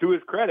mean, to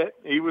his credit,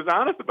 he was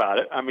honest about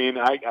it. I mean,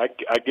 I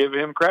give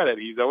him credit.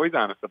 He's always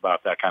honest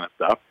about that kind of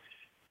stuff.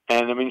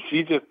 And, I mean,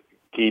 she just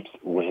keeps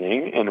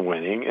winning and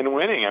winning and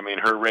winning. I mean,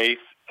 her race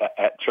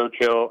at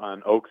Churchill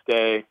on Oaks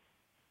Day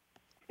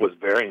was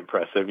very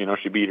impressive.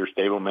 She beat her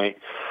stablemate.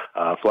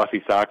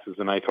 Fluffy Socks was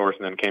a nice horse,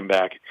 and then came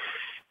back.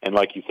 And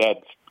like you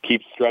said,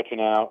 keeps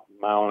stretching out,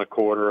 1.25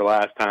 miles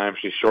last time.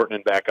 She's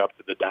shortening back up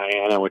to the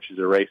Diana, which is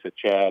a race that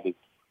Chad is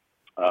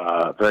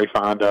very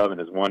fond of and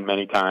has won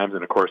many times.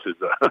 And, of course, is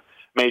a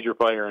major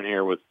player in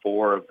here with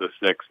 4 of the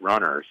 6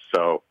 runners.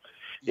 So,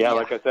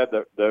 like I said,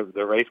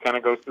 the race kind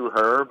of goes through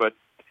her. But,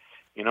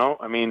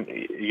 I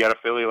mean, you got a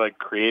filly like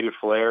Creative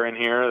Flair in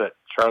here that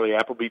Charlie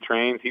Appleby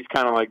trains. He's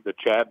kind of like the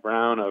Chad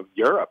Brown of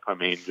Europe. I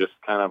mean, just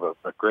kind of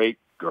a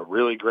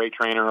really great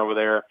trainer over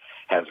there,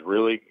 has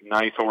really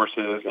nice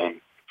horses.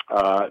 And,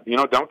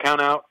 don't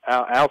count out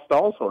Al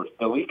Stahl's horse,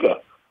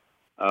 Delika.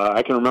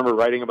 I can remember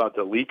writing about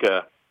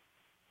Delika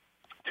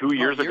 2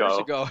 years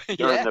ago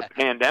during the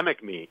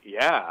pandemic meet.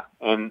 Yeah.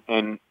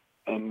 And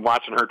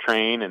watching her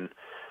train, and,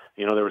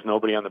 there was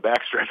nobody on the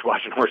backstretch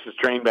watching horses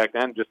train back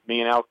then, just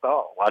me and Al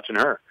Stahl watching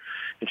her.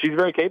 And she's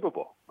very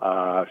capable.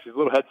 She's a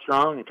little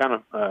headstrong and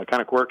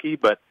kind of quirky,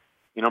 but,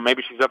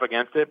 maybe she's up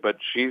against it, but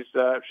she's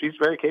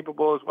very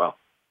capable as well.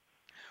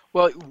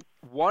 Well,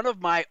 one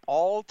of my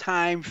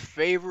all-time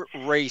favorite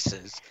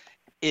races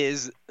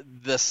is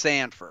the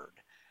Sanford.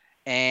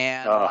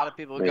 And a lot of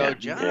people go,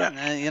 John,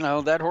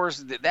 that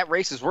horse, that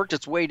race has worked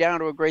its way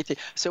down to a great thing.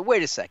 So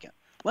wait a second.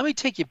 Let me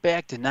take you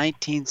back to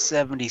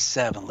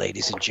 1977,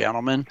 ladies and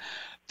gentlemen.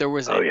 There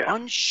was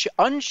an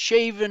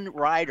unshaven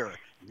rider,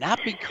 not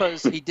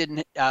because he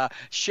didn't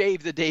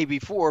shave the day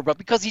before, but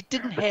because he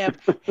didn't have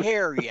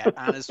hair yet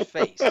on his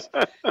face.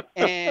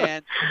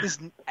 And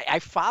I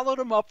followed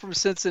him up from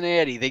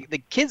Cincinnati.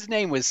 The kid's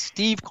name was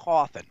Steve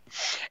Cawthon.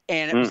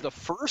 And it was the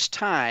first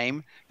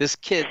time this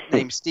kid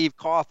named Steve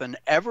Cawthon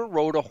ever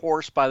rode a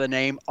horse by the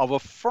name of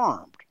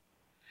Affirmed.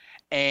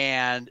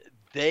 And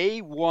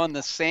they won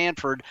the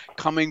Sanford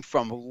coming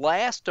from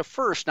last to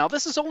first. Now,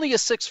 this is only a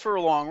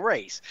 6-furlong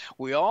race.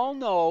 We all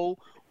know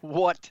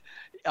what,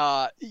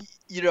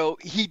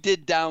 he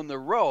did down the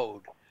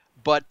road.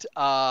 But,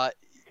 to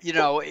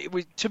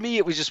me,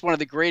 it was just one of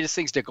the greatest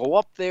things to go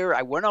up there.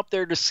 I went up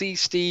there to see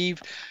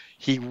Steve.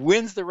 He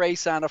wins the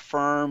race on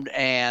Affirmed,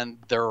 and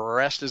the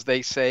rest, as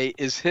they say,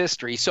 is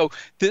history. So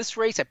this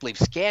race, I believe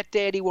Scat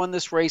Daddy won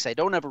this race. I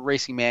don't have a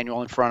racing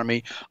manual in front of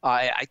me.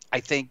 I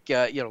think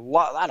a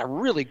lot of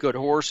really good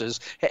horses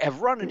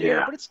have run in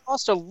here, but it's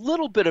lost a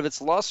little bit of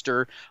its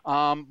luster.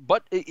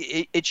 But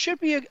it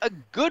should be a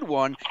good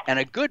one and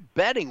a good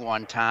betting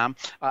one, Tom.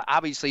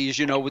 Obviously, as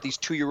you know, with these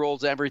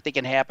 2-year-olds, everything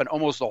can happen.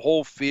 Almost the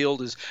whole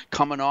field is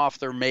coming off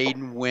their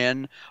maiden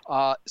win.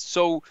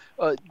 So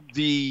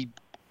the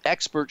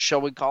experts,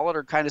 shall we call it,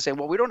 are kind of saying,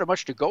 well, we don't have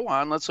much to go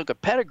on. Let's look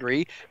at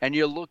pedigree. And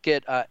you look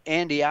at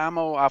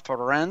Andiamo a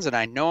Firenze, and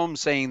I know I'm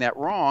saying that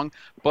wrong,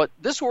 but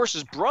this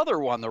horse's brother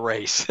won the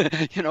race,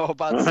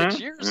 about 6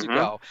 years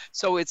ago.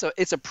 So it's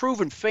a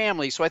proven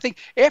family. So I think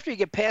after you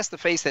get past the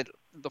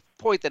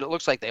point that it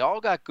looks like they all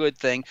got good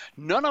thing,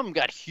 none of them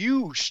got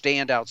huge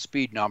standout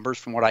speed numbers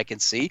from what I can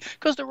see,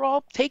 because they're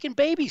all taking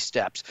baby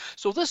steps.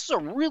 So this is a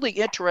really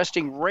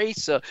interesting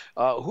race.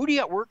 Who do you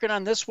got working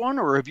on this one,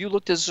 or have you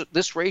looked at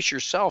this race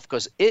yourself?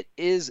 Because it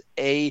is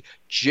a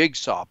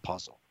jigsaw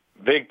puzzle.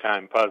 Big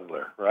time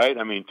puzzler, right?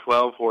 I mean,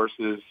 12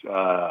 horses,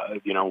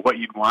 what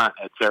you'd want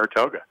at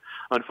Saratoga.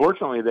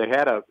 Unfortunately, they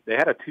had a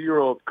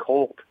 2-year-old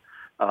colt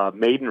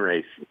maiden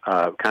race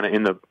kind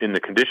of in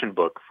the condition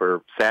book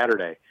for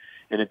Saturday,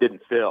 and it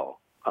didn't fill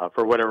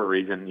for whatever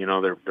reason.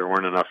 There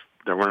weren't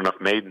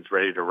enough maidens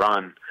ready to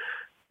run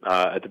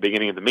at the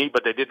beginning of the meet,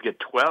 but they did get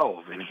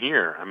 12 in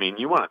here. I mean,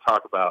 you want to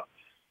talk about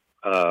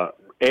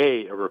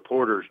a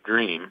reporter's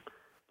dream.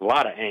 A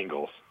lot of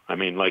angles. I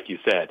mean, like you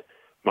said,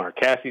 Mark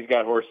Cassie's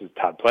got horses.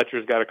 Todd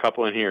Pletcher's got a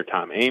couple in here.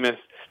 Tom Amos,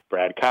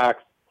 Brad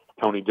Cox,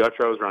 Tony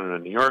Dutro's running a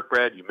New York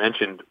bred. You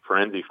mentioned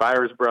Firenze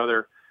Fire's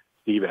brother,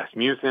 Steve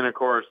Asmussen, of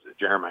course.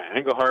 Jeremiah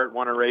Engelhardt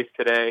won a race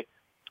today.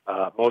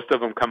 Most of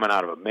them coming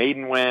out of a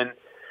maiden win.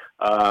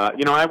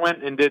 I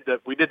went and did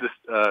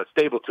the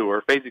stable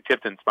tour. Faisy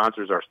Tipton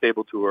sponsors our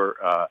stable tour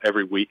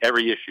every week,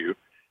 every issue.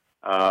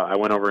 I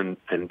went over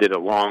and did a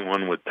long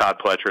one with Todd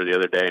Pletcher the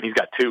other day, and he's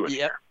got 2 in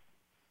here.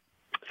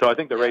 So I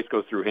think the race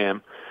goes through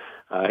him.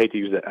 I hate to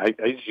use that.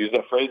 I used to use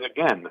that phrase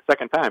again the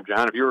second time,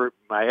 John. If you were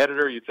my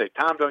editor, you'd say,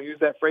 Tom, don't use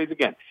that phrase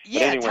again.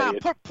 Yeah, anyway,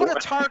 Tom, put a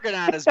target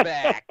on his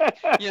back.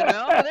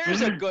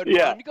 There's a good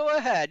one. Go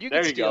ahead. You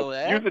can steal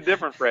that. Use a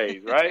different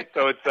phrase, right?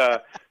 So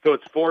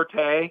it's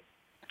Forte,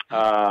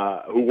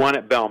 who won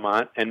at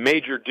Belmont, and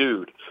Major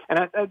Dude.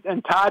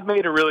 And Todd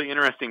made a really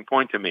interesting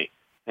point to me.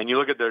 And you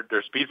look at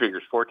their speed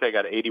figures. Forte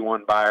got an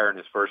 81 Beyer in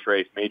his first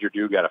race. Major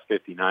Dude got a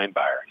 59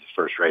 Beyer in his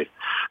first race.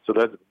 So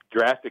that's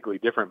drastically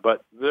different.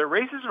 But the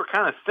races were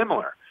kind of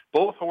similar.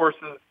 Both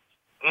horses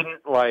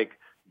didn't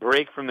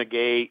break from the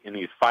gate in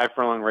these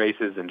 5-furlong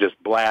races and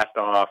just blast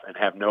off and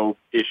have no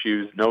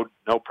issues, no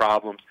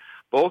problems.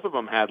 Both of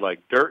them had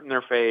dirt in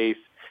their face,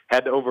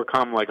 had to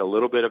overcome a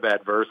little bit of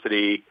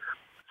adversity.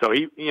 So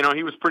he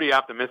was pretty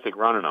optimistic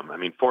running them. I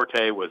mean,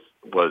 Forte was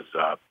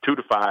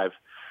 2-5.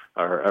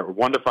 Or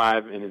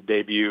 1-5 in his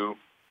debut,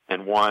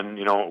 and won,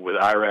 with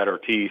Irad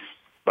Ortiz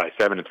by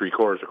 7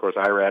 3/4. Of course,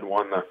 Irad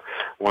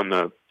won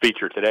the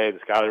feature today, the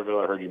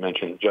Schuylerville. I heard you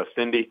mention Just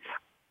Cindy,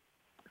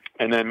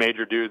 and then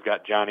Major Dude's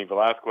got Johnny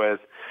Velasquez,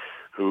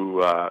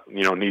 who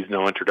needs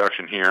no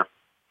introduction here.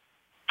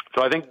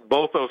 So I think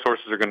both those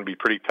horses are going to be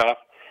pretty tough.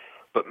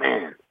 But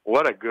man,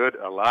 what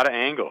a lot of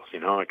angles.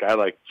 A guy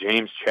like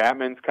James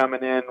Chapman's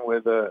coming in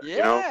with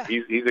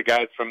he's a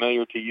guy that's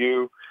familiar to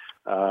you.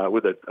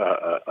 With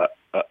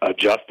a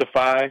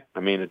Justify. I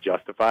mean, a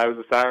Justify was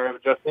the sire of a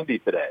Just Indy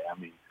today. I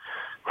mean,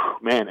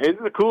 man, it's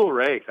a cool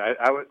race.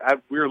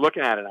 We were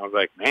looking at it, and I was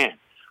like, man,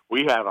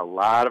 we have a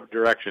lot of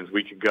directions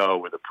we could go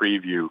with a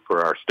preview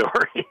for our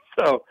story.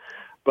 So,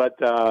 but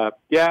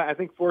I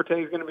think Forte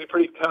is going to be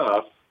pretty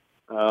tough.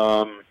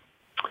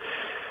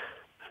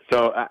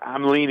 So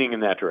I'm leaning in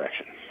that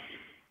direction.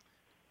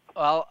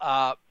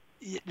 Well,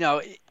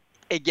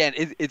 again,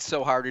 it's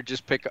so hard to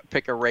just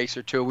pick a race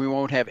or two. We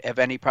won't have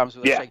any problems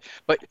with that.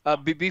 But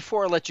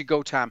before I let you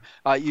go, Tom,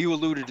 you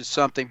alluded to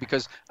something,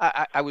 because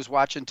I was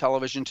watching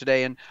television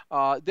today, and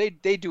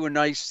they do a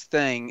nice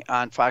thing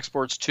on Fox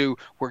Sports 2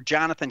 where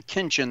Jonathan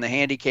Kinchin, the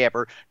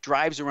handicapper,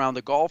 drives around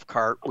the golf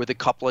cart with a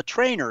couple of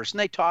trainers, and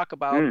they talk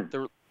about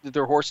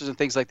their horses and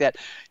things like that.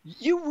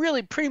 You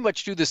really pretty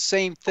much do the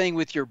same thing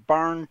with your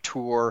barn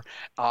tour,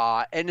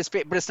 but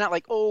it's not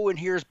like, oh, and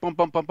here's bum,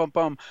 bum, bum, bum,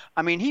 bum.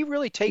 I mean, he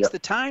really takes the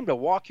time to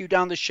walk you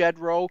down the shed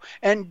row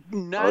and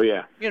not,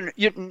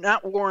 you're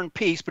not War and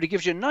Peace, but he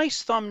gives you a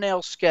nice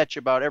thumbnail sketch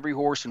about every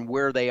horse and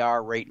where they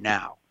are right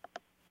now.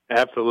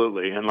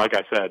 Absolutely. And like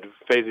I said,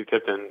 Faisy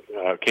Tipton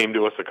came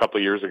to us a couple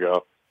of years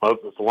ago. Well,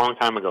 it's a long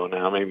time ago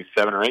now, maybe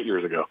 7 or 8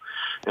 years ago,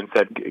 and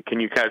said, can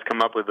you guys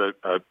come up with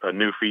a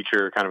new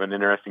feature, kind of an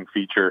interesting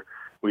feature?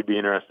 We'd be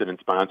interested in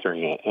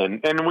sponsoring it.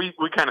 And we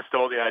kind of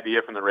stole the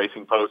idea from the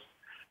Racing Post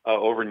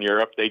over in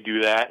Europe. They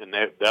do that, and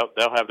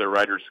they'll have their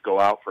riders go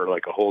out for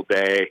like a whole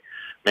day,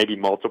 maybe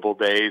multiple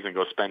days, and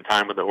go spend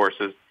time with the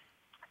horses.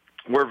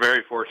 We're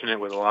very fortunate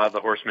with a lot of the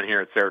horsemen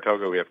here at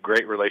Saratoga. We have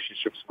great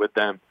relationships with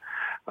them.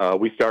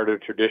 We started a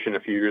tradition a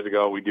few years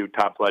ago. We do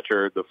Top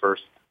Fletcher the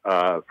first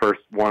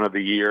one of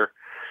the year.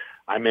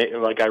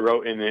 Like I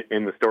wrote in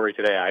the story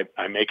today,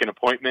 I make an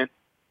appointment.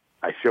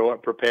 I show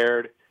up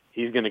prepared.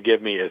 He's going to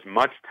give me as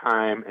much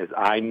time as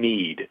I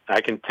need.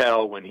 I can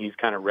tell when he's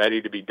kind of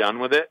ready to be done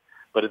with it,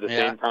 but at the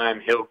same time,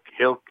 he'll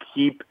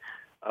keep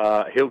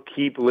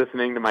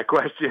listening to my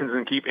questions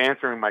and keep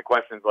answering my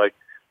questions like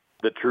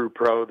the true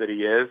pro that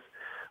he is.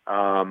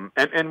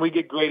 And we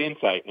get great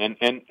insight, and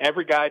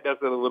every guy does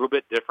it a little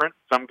bit different.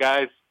 Some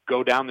guys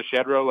go down the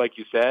shed row, like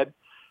you said,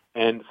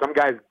 and some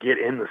guys get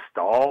in the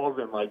stalls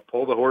and like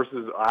pull the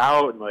horses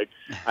out. And like,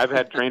 I've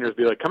had trainers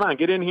be like, come on,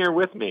 get in here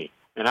with me.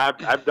 And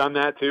I've done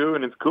that too.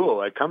 And it's cool.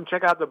 Like, come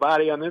check out the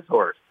body on this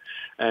horse.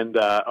 And,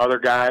 other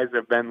guys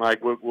have been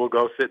like, we'll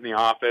go sit in the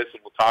office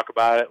and we'll talk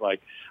about it.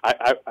 Like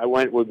I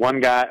went with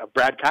one guy,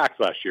 Brad Cox,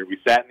 last year. We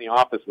sat in the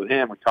office with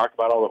him. We talked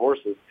about all the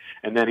horses.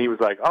 And then he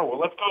was like, oh, well,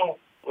 let's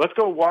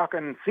go walk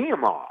and see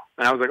them all.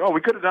 And I was like, oh,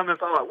 we could have done this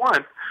all at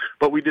once,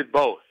 but we did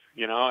both,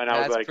 you know? And I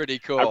was like, that's pretty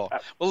cool.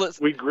 Well,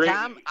 listen,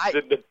 Tom, I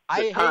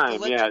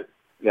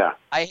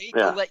hate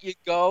to let you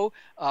go,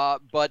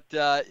 but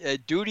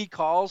duty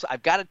calls.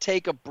 I've got to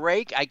take a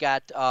break. I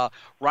got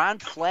Ron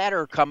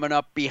Flatter coming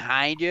up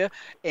behind you.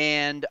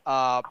 And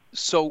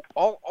so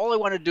all I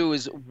want to do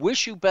is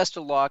wish you best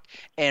of luck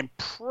and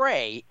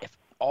pray, if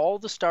all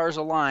the stars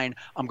align,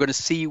 I'm going to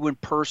see you in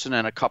person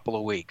in a couple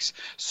of weeks.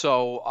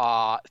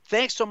 So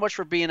thanks so much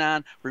for being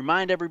on.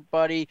 Remind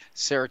everybody,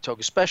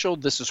 Saratoga Special,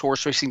 this is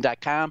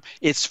horseracing.com.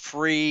 It's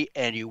free,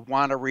 and you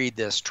want to read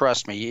this.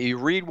 Trust me. You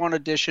read one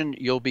edition,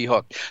 you'll be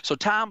hooked. So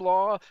Tom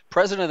Law,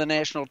 president of the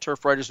National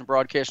Turf Writers and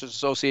Broadcasters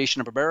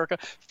Association of America,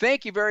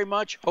 thank you very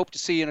much. Hope to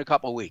see you in a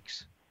couple of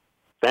weeks.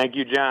 Thank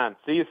you, John.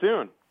 See you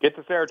soon. Get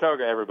to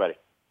Saratoga, everybody.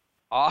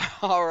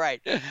 All right.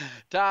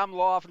 Tom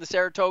Law from the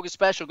Saratoga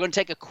Special. Going to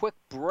take a quick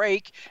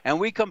break, and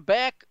we come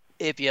back.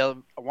 If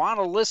you want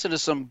to listen to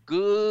some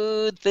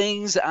good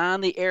things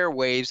on the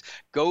airwaves,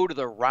 go to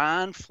the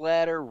Ron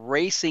Flatter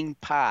Racing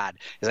Pod.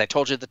 As I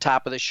told you at the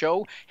top of the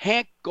show,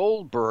 Hank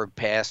Goldberg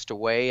passed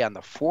away on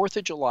the 4th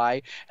of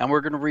July, and we're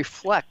going to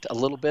reflect a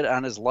little bit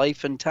on his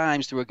life and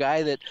times through a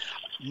guy that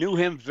knew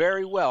him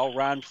very well,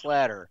 Ron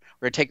Flatter.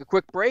 We're going to take a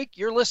quick break.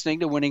 You're listening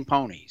to Winning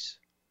Ponies.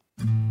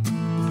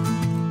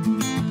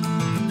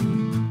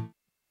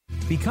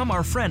 Become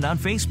our friend on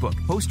Facebook.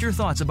 Post your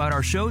thoughts about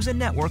our shows and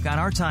network on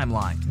our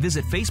timeline.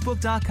 Visit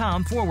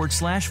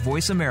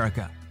Facebook.com/Voice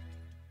America.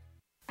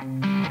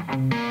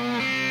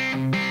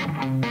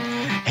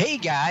 Hey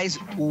guys,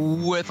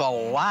 with a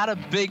lot of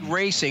big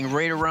racing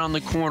right around the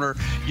corner,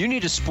 you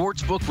need a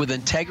sports book with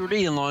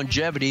integrity and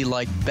longevity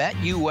like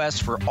BetUS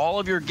for all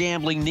of your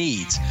gambling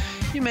needs.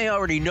 You may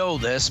already know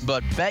this,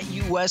 but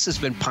BetUS has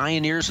been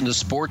pioneers in the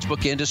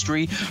sportsbook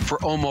industry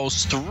for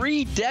almost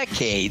 3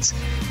 decades,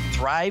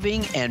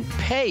 thriving and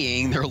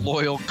paying their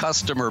loyal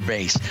customer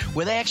base.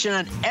 With action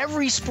on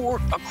every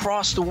sport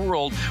across the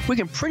world, we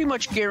can pretty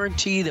much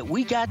guarantee that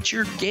we got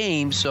your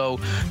game. So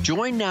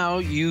join now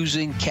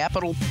using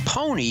Capital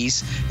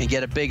Ponies and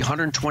get a big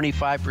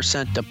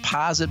 125%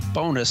 deposit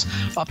bonus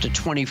up to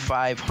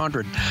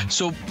 $2,500.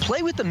 So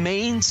play with the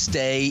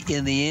mainstay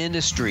in the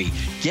industry.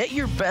 Get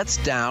your bets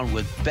down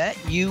with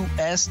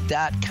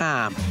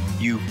BetUS.com.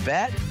 You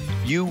bet,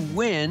 you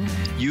win,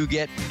 you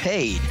get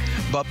paid.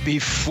 But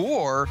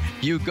before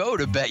you go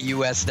to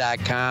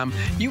BetUS.com,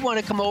 you want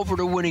to come over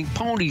to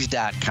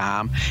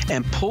WinningPonies.com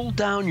and pull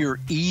down your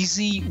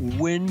easy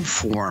win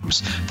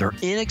forms. They're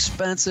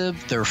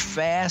inexpensive, they're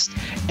fast,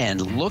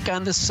 and look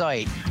on the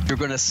site. You're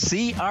going to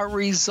see our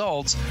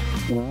results.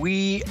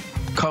 We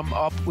come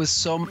up with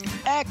some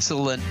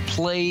excellent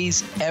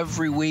plays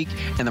every week,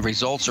 and the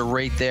results are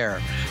right there.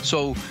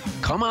 So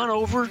come on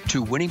over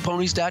to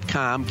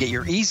winningponies.com, get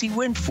your easy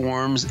win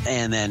forms,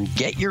 and then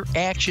get your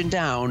action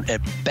down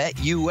at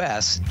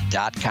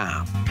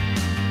betus.com.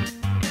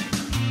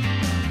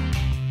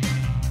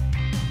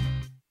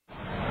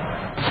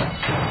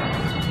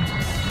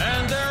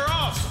 And they're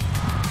off.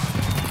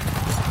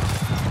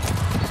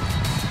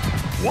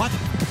 What?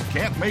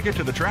 Can't make it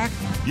to the track?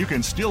 You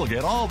can still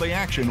get all the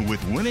action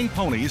with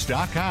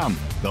winningponies.com,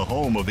 the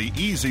home of the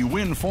easy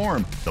win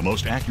form, the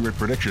most accurate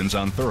predictions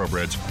on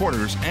thoroughbreds,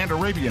 quarters, and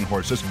Arabian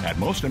horses at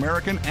most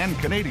American and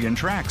Canadian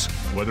tracks.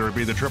 Whether it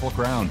be the Triple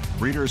Crown,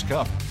 Breeders'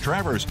 Cup,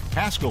 Travers,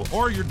 Haskell,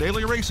 or your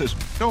daily races,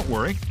 don't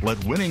worry, let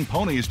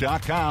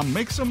winningponies.com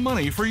make some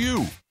money for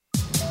you.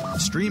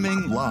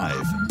 Streaming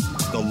live,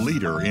 the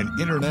leader in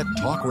Internet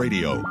talk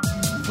radio,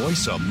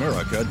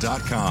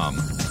 voiceamerica.com.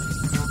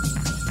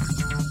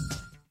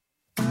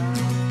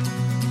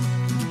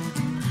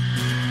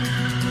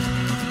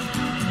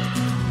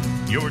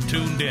 You're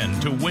tuned in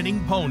to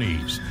Winning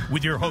Ponies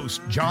with your host,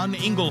 John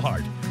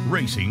Englehart,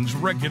 racing's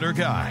regular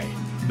guy.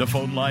 The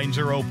phone lines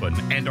are open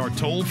and are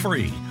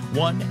toll-free,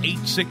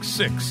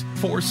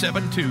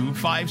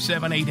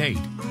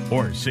 1-866-472-5788.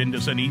 Or send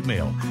us an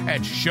email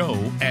at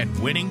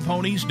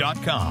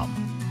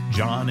show@winningponies.com.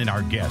 John and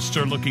our guests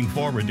are looking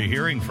forward to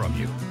hearing from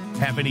you.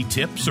 Have any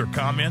tips or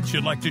comments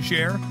you'd like to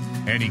share?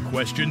 Any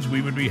questions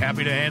we would be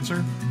happy to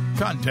answer?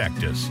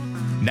 Contact us.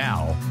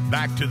 Now,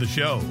 back to the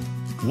show.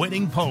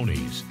 Winning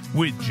Ponies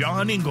with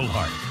John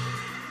Englehart.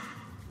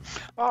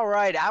 All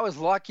right. I was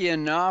lucky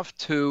enough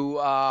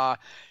to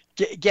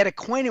get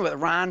acquainted with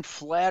Ron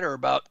Flatter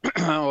about,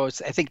 I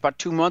think about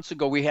 2 months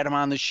ago. We had him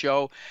on the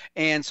show.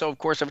 And so, of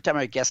course, every time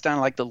I guest on,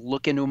 I like to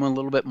look into him a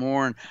little bit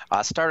more, and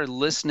started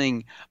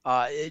listening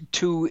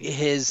to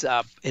his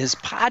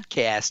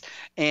podcast.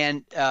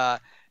 And,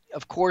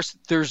 of course,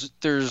 there's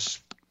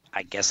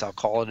I guess I'll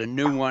call it a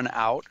new one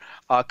out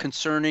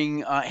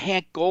concerning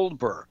Hank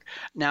Goldberg.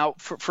 Now,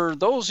 for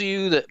those of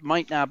you that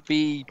might not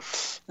be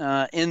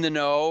in the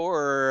know,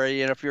 or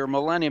if you're a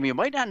millennium, you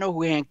might not know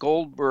who Hank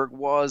Goldberg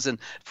was. And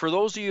for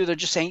those of you that are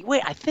just saying,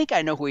 wait, I think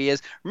I know who he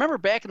is. Remember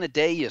back in the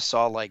day, you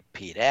saw like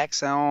Pete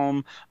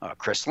Axelm,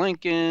 Chris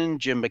Lincoln,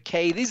 Jim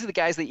McKay. These are the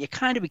guys that you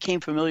kind of became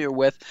familiar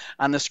with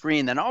on the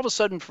screen. Then all of a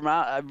sudden,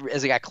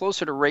 as it got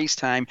closer to race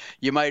time,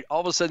 you might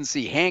all of a sudden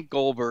see Hank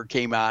Goldberg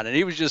came on, and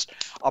he was just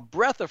a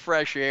breath of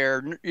fresh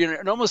air.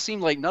 It almost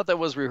seemed like nothing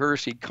was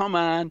rehearsed. He'd come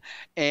on,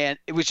 and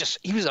he was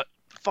a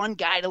fun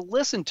guy to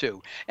listen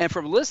to. And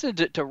from listening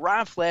to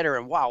Ron Flatter,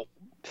 and wow,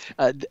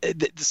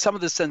 some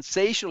of the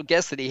sensational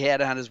guests that he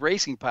had on his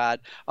racing pod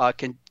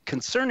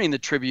concerning the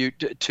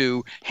tribute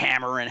to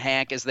Hammer and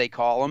Hank, as they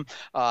call him,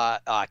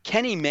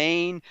 Kenny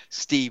Mayne,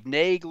 Steve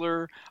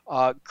Nagler,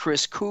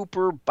 Chris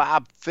Cooper,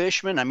 Bob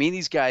Fishman. I mean,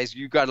 these guys,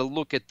 you got to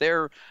look at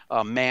their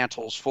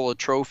mantles full of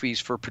trophies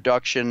for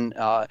production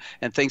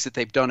and things that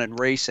they've done in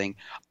racing.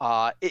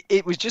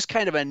 It was just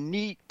kind of a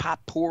neat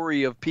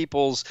potpourri of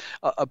people's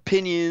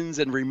opinions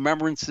and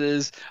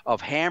remembrances of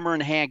Hammer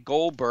and Hank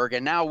Goldberg.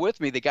 And now with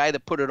me, the guy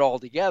that put it all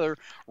together,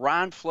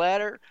 Ron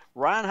Flatter.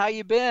 Ron, how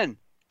you been?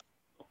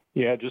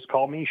 Yeah, just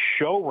call me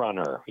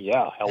showrunner.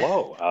 Yeah,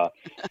 hello.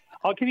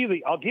 I'll give you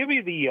the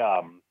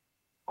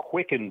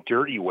quick and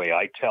dirty way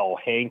I tell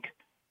Hank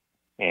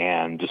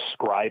and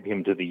describe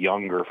him to the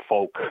younger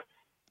folk.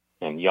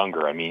 And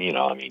younger, I mean,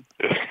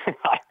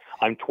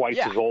 I'm twice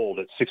as old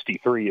at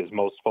 63 as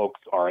most folks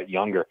are at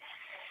younger.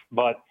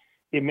 But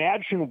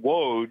imagine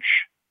Woj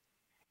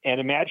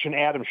and imagine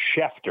Adam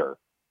Schefter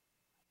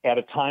at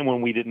a time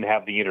when we didn't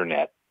have the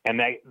internet, and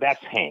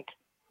that's Hank,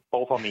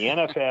 both on the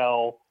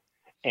N.F.L.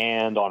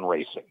 and on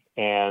racing.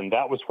 And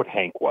that was what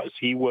Hank was.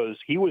 He was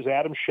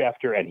Adam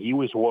Schefter, and he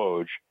was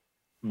Woj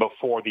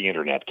before the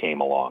internet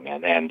came along,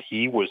 and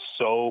he was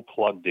so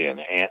plugged in.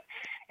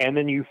 And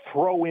then you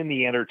throw in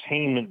the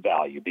entertainment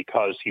value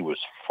because he was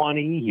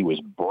funny, he was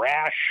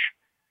brash,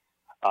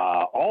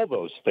 all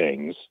those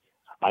things.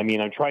 I mean,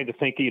 I'm trying to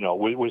think,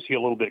 was he a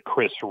little bit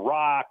Chris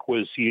Rock?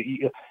 Was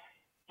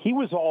he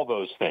was all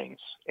those things,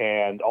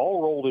 and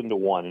all rolled into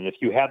one. And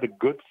if you had the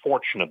good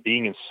fortune of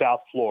being in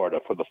South Florida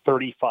for the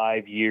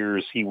 35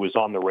 years he was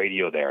on the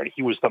radio there, and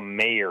he was the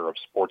mayor of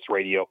sports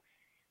radio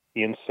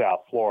in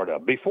South Florida.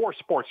 Before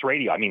sports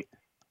radio, I mean,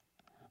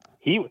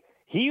 he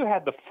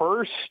had the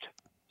first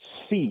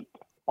seat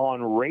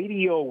on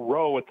Radio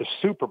Row at the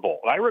Super Bowl.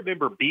 I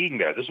remember being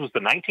there. This was the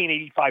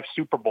 1985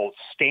 Super Bowl at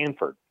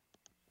Stanford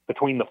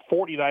between the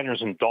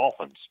 49ers and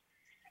Dolphins.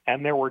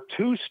 And there were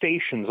two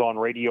stations on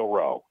Radio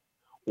Row.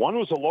 One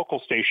was a local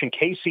station,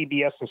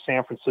 KCBS in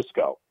San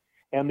Francisco,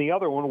 and the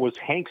other one was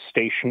Hank's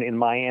station in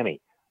Miami.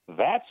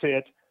 That's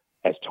it.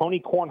 As Tony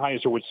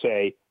Kornheiser would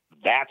say,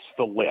 that's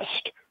the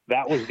list.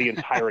 That was the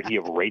entirety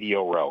of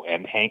Radio Row,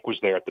 and Hank was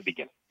there at the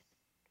beginning.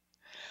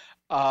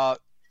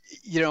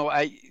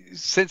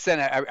 Since then,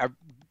 I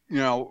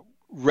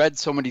read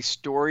so many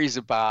stories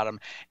about him,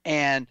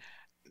 and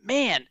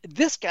man,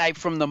 this guy,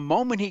 from the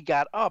moment he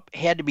got up,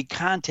 had to be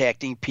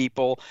contacting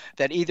people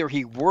that either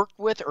he worked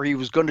with or he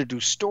was going to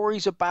do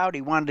stories about.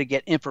 He wanted to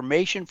get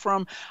information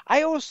from.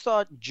 I always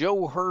thought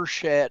Joe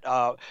Hirsch had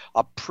a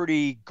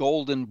pretty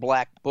golden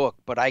black book,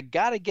 but I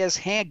got to guess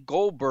Hank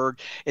Goldberg,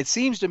 it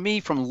seems to me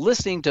from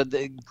listening to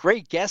the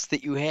great guests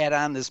that you had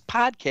on this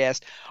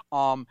podcast,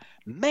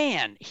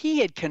 man, he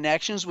had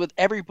connections with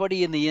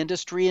everybody in the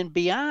industry and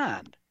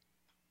beyond.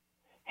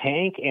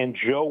 Hank and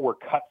Joe were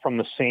cut from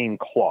the same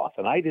cloth,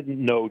 and I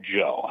didn't know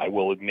Joe. I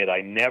will admit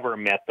I never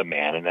met the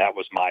man, and that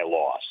was my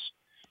loss.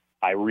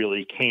 I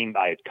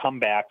had come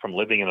back from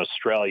living in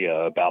Australia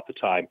about the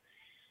time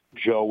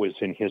Joe was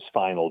in his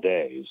final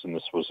days, and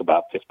this was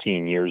about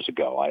 15 years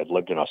ago. I had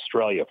lived in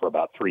Australia for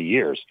about 3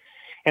 years.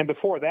 And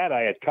before that,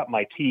 I had cut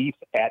my teeth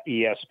at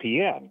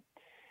ESPN.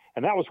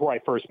 And that was where I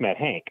first met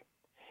Hank.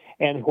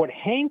 And what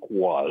Hank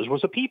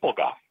was a people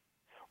guy,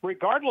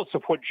 regardless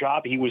of what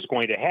job he was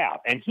going to have.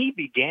 And he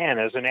began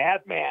as an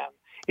ad man.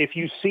 If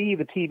you see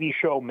the TV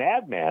show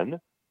Mad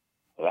Men,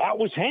 that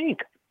was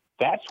Hank.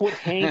 That's what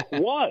Hank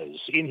was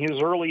in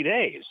his early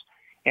days.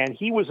 And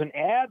he was an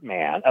ad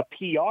man, a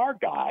PR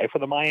guy for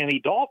the Miami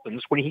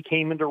Dolphins when he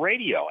came into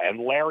radio. And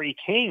Larry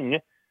King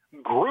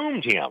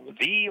groomed him,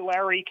 the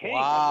Larry King.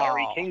 Wow. And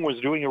Larry King was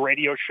doing a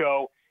radio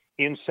show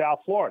in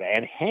South Florida.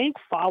 And Hank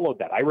followed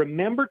that. I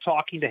remember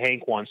talking to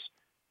Hank once.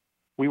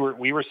 We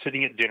were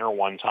sitting at dinner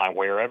one time,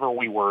 wherever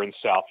we were in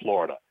South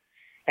Florida.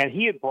 And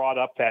he had brought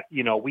up that,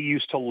 we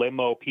used to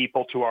limo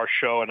people to our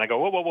show. And I go,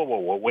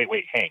 whoa,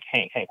 wait, Hank,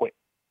 wait.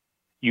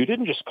 You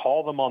didn't just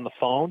call them on the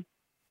phone?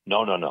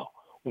 No.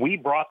 We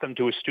brought them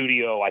to a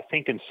studio, I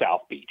think, in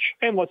South Beach.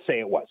 And let's say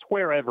it was,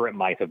 wherever it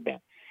might have been.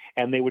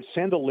 And they would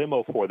send a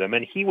limo for them,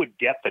 and he would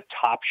get the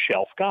top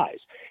shelf guys.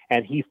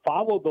 And he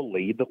followed the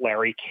lead that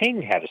Larry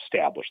King had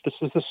established. This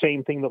is the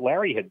same thing that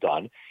Larry had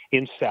done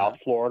in South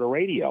Florida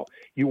radio.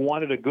 You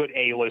wanted a good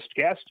A-list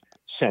guest,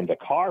 send a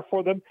car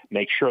for them,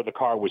 make sure the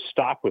car was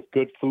stocked with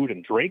good food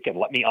and drink, and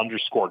let me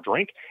underscore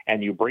drink,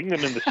 and you bring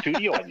them in the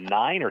studio at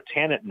 9 or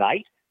 10 at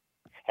night.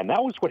 And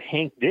that was what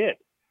Hank did.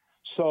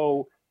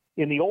 So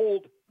in the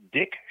old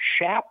Dick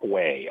Schaap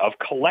way of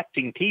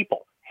collecting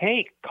people,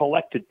 Hank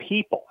collected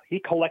people. He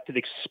collected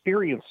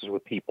experiences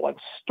with people and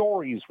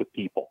stories with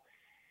people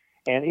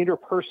and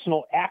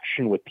interpersonal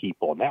action with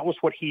people. And that was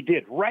what he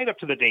did right up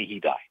to the day he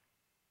died.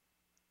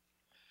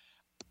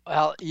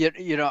 Well,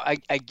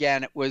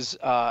 again, it was,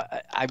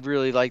 I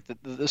really like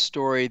the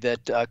story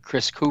that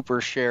Kris Cooper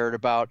shared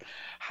about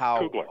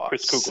how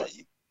Kris Kugler.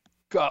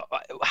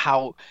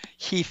 How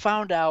he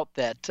found out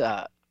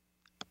that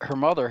her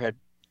mother had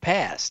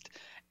passed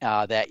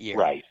that year.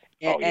 Right.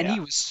 And he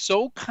was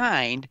so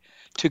kind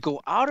to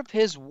go out of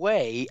his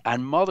way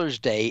on Mother's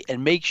Day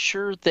and make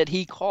sure that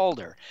he called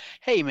her.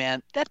 Hey,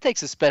 man, that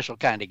takes a special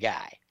kind of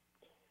guy.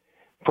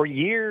 For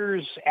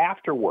years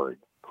afterward,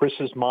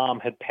 Chris's mom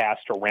had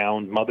passed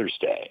around Mother's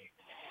Day,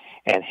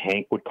 and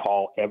Hank would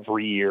call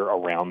every year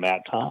around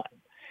that time.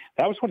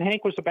 That was what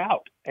Hank was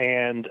about.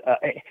 And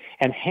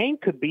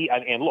Hank could be,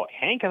 and look,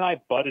 Hank and I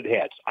butted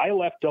heads. I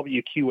left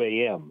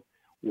WQAM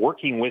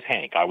working with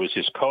Hank. I was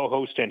his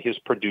co-host and his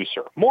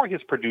producer, more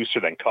his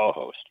producer than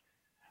co-host.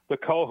 The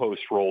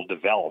co-host role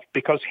developed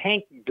because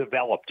Hank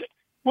developed it.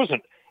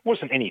 It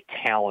wasn't any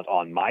talent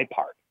on my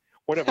part.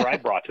 Whatever I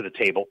brought to the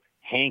table,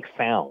 Hank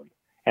found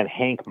and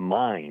Hank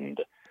mined.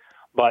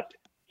 But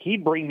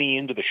he'd bring me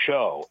into the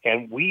show,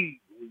 and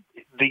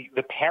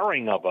the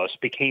pairing of us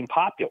became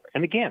popular.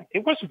 And again,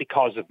 it wasn't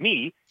because of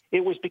me.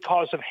 It was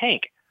because of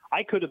Hank.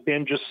 I could have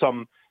been just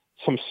some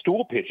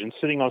stool pigeon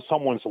sitting on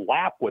someone's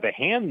lap with a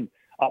hand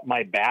up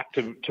my back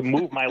to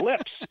move my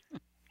lips.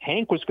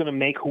 Hank was going to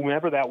make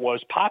whomever that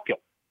was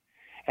popular.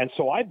 And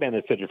so I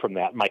benefited from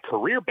that. My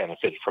career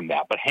benefited from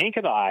that. But Hank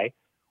and I,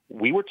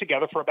 we were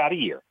together for about a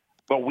year,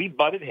 but we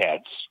butted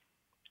heads.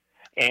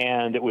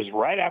 And it was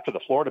right after the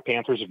Florida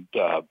Panthers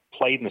had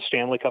played in the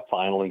Stanley Cup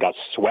final and got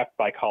swept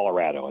by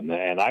Colorado.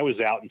 And I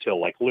was out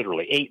until like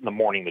literally 8 in the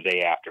morning the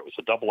day after. It was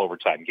a double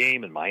overtime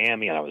game in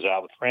Miami, and I was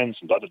out with friends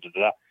and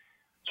da-da-da-da.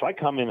 So I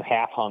come in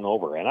half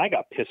hungover, and I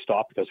got pissed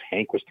off because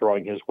Hank was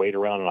throwing his weight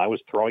around and I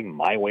was throwing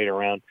my weight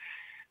around.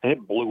 And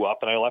it blew up,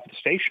 and I left the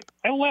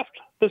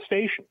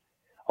station.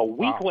 A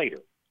week later,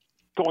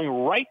 going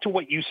right to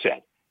what you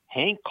said,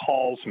 Hank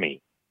calls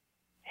me.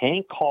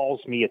 Hank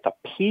calls me at the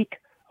peak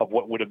of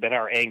what would have been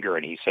our anger,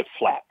 and he said,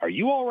 flat, are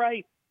you all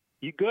right?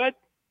 You good?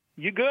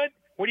 You good?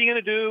 What are you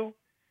going to do?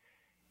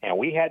 And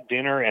we had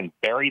dinner and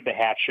buried the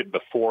hatchet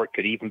before it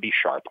could even be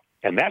sharp.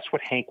 And that's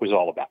what Hank was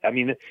all about. I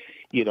mean,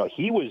 he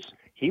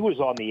was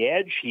on the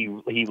edge. He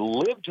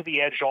lived to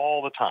the edge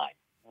all the time,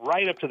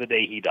 right up to the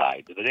day he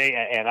died.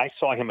 And I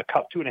saw him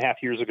 2.5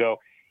 years ago.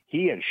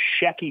 He and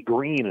Shecky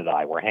Green and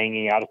I were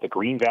hanging out at the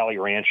Green Valley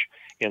Ranch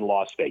in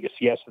Las Vegas.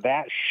 Yes,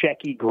 that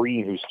Shecky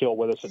Green who's still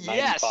with us at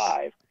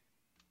 95.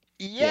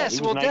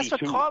 Yes, well, 92.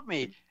 That's what caught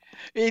me.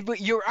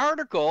 Your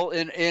article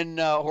in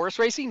Horse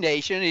Racing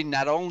Nation, he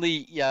not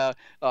only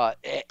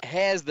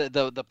has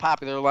the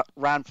popular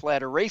Ron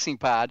Flatter Racing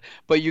Pod,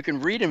 but you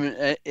can read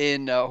him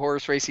in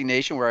Horse Racing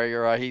Nation,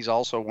 where he's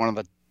also one of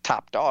the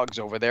top dogs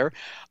over there.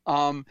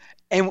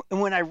 And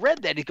when I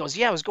read that, he goes,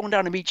 I was going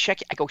down to meet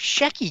Shecky. I go,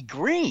 Shecky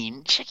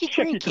Green? Shecky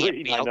Green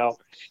can't be alive.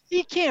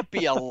 He can't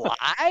be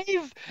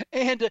alive.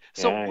 And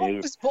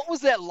what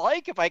was that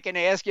like, if I can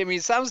ask you? I mean,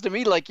 it sounds to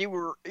me like you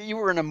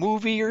were in a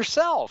movie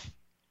yourself.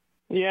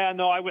 Yeah,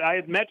 no, I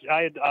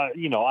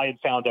had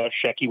found out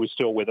Shecky was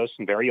still with us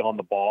and very on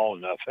the ball,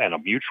 and a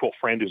mutual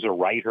friend who's a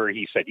writer.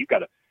 He said, you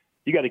got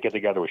you got to get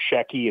together with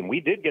Shecky. And we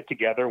did get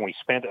together, and we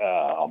spent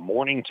a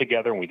morning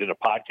together, and we did a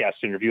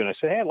podcast interview. And I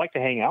said, hey, I'd like to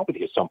hang out with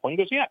you at some point. He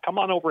goes, yeah, come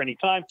on over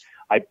anytime.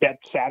 I bet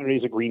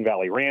Saturdays at Green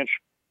Valley Ranch.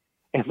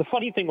 And the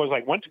funny thing was,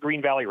 I went to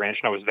Green Valley Ranch,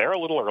 and I was there a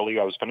little early.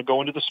 I was going to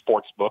go into the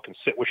sports book and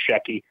sit with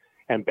Shecky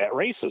and bet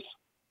races.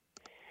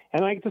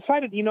 And I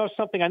decided, you know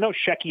something, I know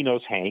Shecky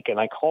knows Hank, and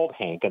I called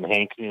Hank, and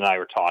Hank and I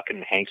were talking,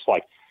 and Hank's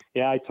like,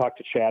 yeah, I talked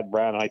to Chad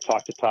Brown, and I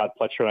talked to Todd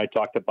Pletcher, and I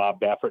talked to Bob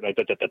Baffert,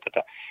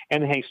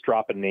 and Hank's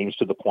dropping names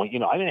to the point,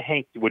 I mean,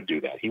 Hank would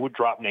do that. He would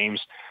drop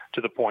names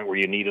to the point where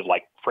you needed,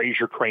 like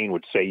Fraser Crane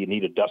would say, you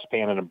need a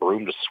dustpan and a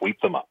broom to sweep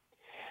them up.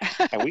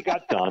 And we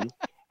got done,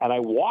 and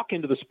I walk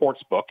into the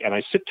sports book, and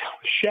I sit down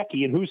with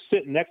Shecky, and who's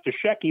sitting next to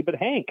Shecky but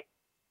Hank?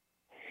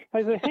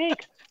 I said,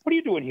 Hank, what are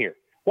you doing here?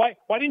 Why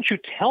didn't you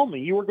tell me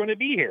you were going to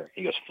be here?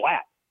 He goes,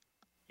 flat.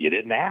 You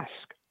didn't ask.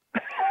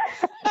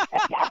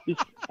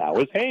 that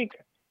was Hank.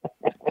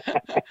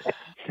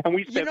 And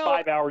we spent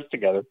 5 hours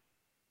together.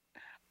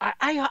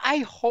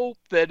 I hope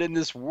that in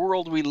this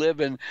world we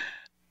live in,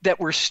 that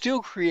we're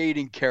still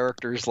creating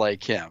characters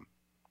like him.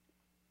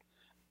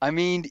 I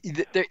mean,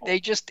 they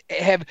just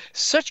have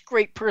such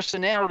great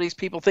personalities.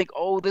 People think,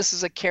 oh, this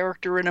is a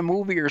character in a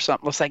movie or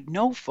something. It's like,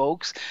 no,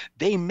 folks,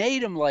 they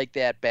made him like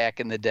that back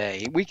in the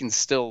day. We can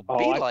still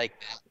be like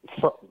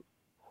that.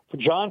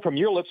 John, from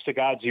your lips to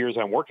God's ears,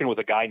 I'm working with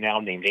a guy now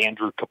named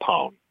Andrew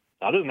Capone.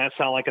 Now, doesn't that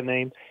sound like a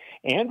name?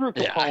 Andrew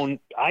Capone,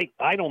 yeah.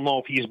 I don't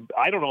know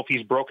if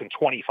he's broken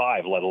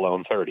 25, let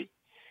alone 30.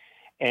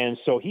 And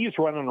so he's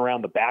running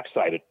around the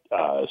backside at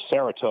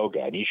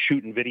Saratoga, and he's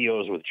shooting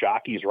videos with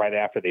jockeys right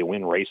after they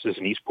win races,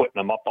 and he's putting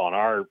them up on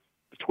our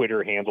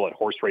Twitter handle at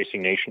Horse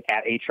Racing Nation,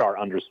 at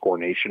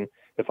HR_Nation,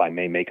 if I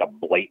may make a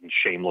blatant,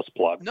 shameless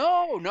plug.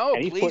 No,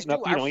 and he's please putting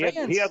do.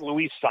 Up, he had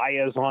Luis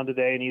Saez on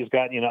today, and he's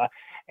got,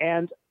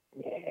 and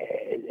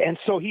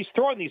so he's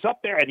throwing these up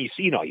there, and he's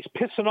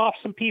pissing off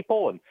some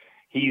people, and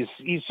he's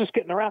just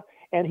getting around.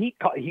 And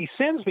he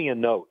sends me a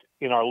note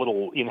in our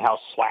little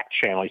in-house Slack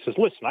channel. He says,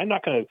 listen,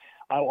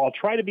 I'll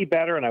try to be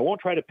better, and I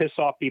won't try to piss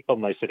off people.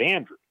 And I said,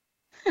 Andrew,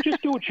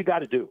 just do what you got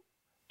to do.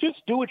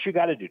 Just do what you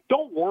got to do.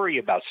 Don't worry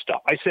about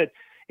stuff. I said,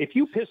 if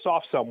you piss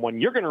off someone,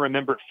 you're going to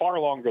remember it far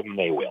longer than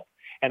they will.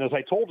 And as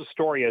I told the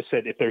story, I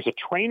said, if there's a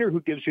trainer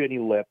who gives you any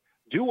lip,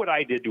 do what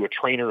I did to a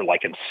trainer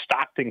like in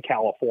Stockton,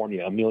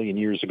 California, a million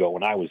years ago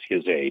when I was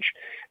his age,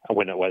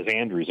 when it was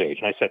Andrew's age.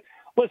 And I said,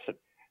 listen,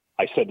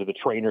 I said to the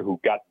trainer who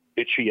got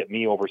bitchy at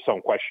me over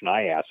some question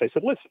I asked, I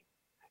said, listen,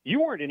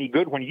 you weren't any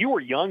good when you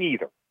were young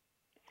either.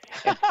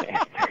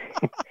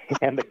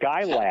 And the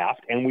guy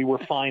laughed, and we were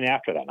fine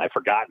after that. And I've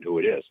forgotten who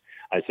it is.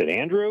 I said,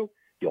 Andrew,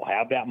 you'll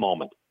have that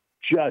moment.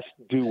 Just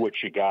do what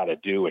you got to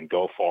do and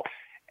go for it.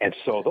 And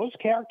so those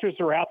characters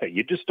are out there.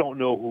 You just don't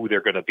know who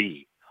they're going to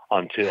be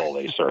until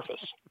they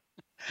surface.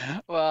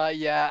 Well,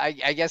 yeah,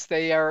 I guess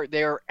they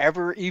are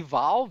ever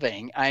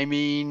evolving. I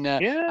mean,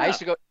 yeah. I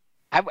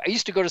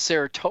used to go to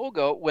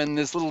Saratoga when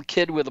this little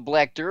kid with a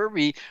black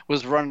derby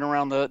was running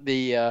around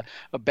the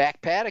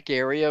back paddock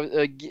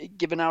area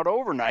giving out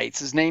overnights.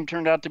 His name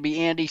turned out to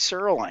be Andy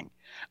Serling.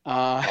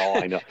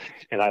 I know.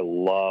 And I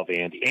love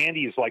Andy.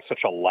 Andy is like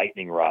such a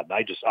lightning rod.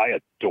 I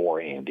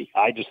adore Andy.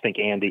 I just think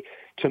Andy,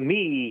 to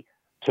me,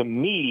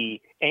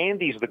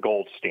 Andy's the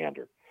gold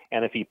standard.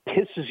 And if he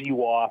pisses you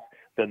off,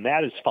 then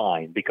that is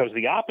fine, because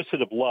the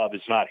opposite of love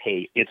is not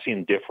hate, it's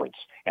indifference.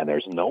 And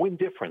there's no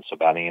indifference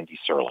about Andy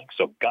Serling.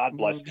 So God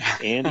bless.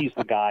 Andy's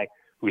the guy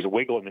who's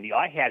wiggling. And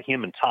I had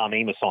him and Tom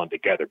Amos on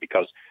together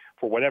because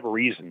for whatever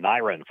reason,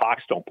 Naira and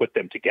Fox don't put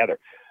them together.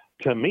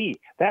 To me,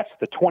 that's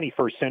the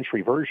 21st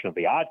century version of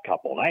the Odd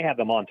Couple. And I had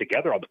them on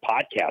together on the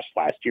podcast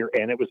last year,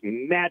 and it was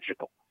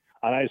magical.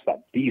 And I just thought,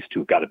 these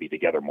two got to be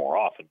together more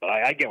often. But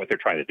I get what they're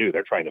trying to do.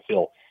 They're trying to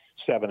fill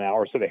 7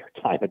 hours of their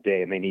time a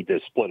day, and they need to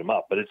split them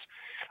up. But it's,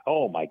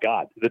 oh my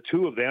God, the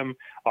two of them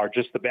are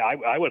just the best.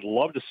 I would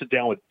love to sit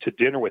down to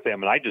dinner with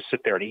them, and I just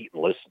sit there and eat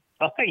and listen,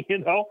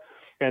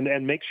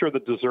 and make sure the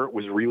dessert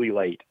was really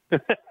late.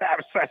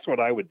 That's what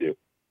I would do.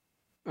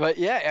 But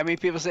yeah, I mean,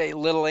 people say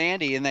little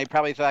Andy, and they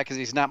probably thought because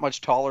he's not much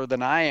taller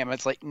than I am.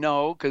 It's like,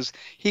 no, because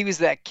he was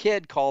that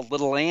kid called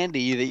Little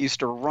Andy that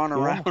used to run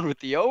around with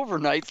the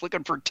overnights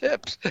looking for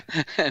tips.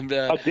 And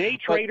a day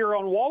trader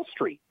on Wall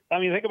Street. I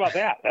mean, think about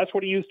that. That's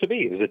what he used to be.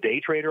 He was a day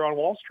trader on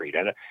Wall Street.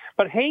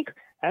 But Hank,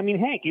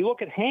 you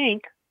look at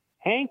Hank.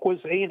 Hank was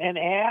an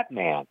ad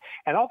man.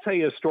 And I'll tell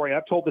you a story.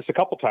 I've told this a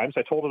couple times.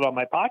 I told it on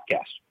my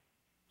podcast.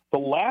 The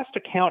last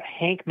account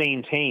Hank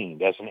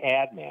maintained as an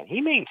ad man,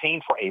 he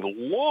maintained for a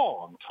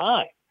long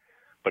time.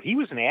 But he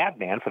was an ad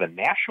man for the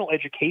National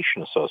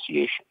Education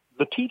Association,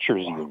 the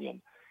teachers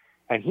union.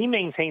 And he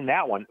maintained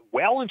that one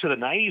well into the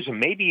 90s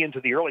and maybe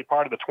into the early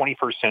part of the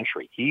 21st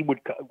century.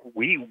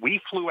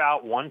 We flew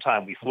out one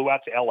time. We flew out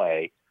to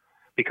L.A.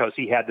 because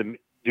he had to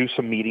do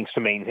some meetings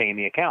to maintain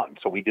the account. And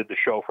so we did the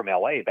show from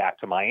L.A. back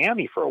to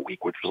Miami for a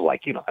week, which was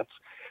like, that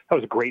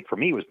was great for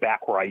me. It was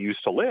back where I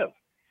used to live.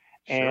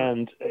 Sure.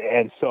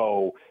 And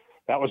so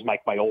that was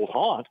my old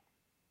haunt.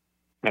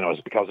 And it was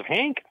because of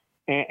Hank.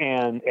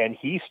 And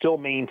he still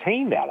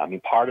maintained that. I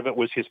mean, part of it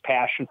was his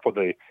passion for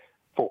the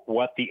for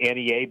what the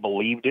NEA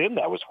believed in.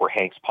 That was where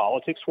Hank's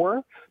politics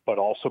were, but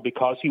also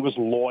because he was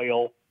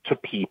loyal to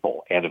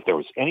people. And if there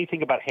was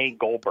anything about Hank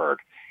Goldberg,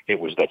 it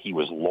was that he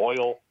was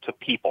loyal to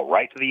people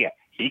right to the end.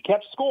 He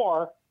kept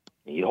score.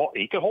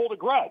 He could hold a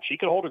grudge. He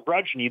could hold a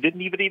grudge, and you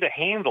didn't even need a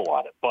handle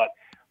on it. But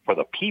for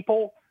the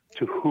people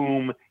to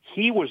whom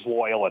he was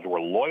loyal and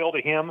were loyal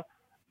to him,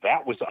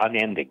 that was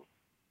unending.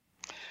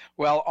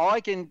 Well, all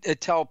I can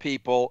tell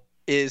people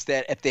is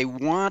that if they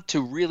want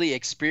to really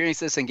experience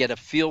this and get a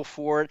feel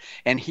for it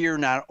and hear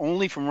not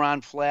only from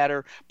Ron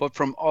Flatter, but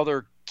from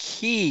other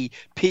key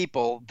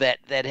people that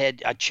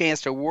had a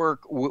chance to work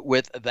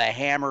with the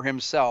Hammer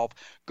himself,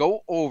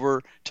 go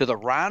over to the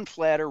Ron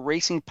Flatter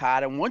Racing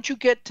Pod. And once you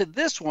get to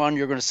this one,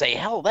 you're going to say,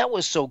 hell, that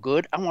was so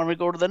good. I want to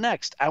go to the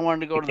next. I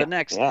wanted to go to the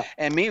next. Yeah.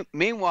 And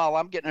meanwhile,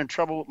 I'm getting in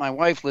trouble with my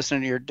wife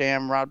listening to your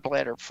damn Ron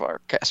Flatter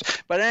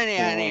forecast. But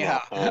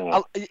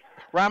anyhow,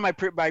 Ron, my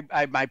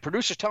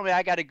producers tell me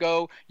I got to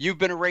go. You've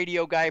been a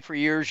radio guy for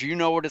years. You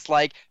know what it's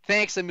like.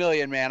 Thanks a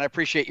million, man. I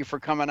appreciate you for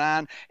coming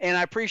on. And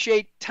I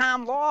appreciate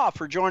Tom Law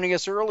for joining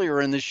us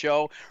earlier in the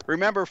show.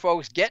 Remember,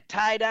 folks, get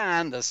tied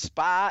on. The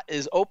spa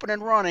is open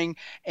and running,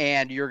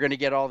 and you're going to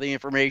get all the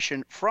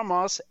information from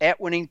us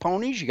at Winning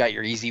Ponies. You got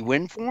your easy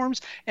win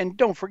forms. And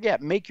don't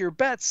forget, make your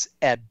bets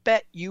at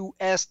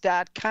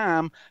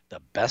betus.com, the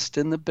best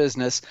in the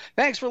business.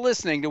 Thanks for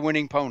listening to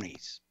Winning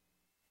Ponies.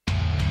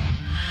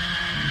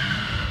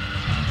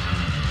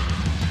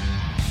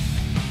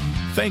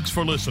 Thanks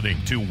for listening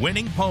to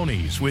Winning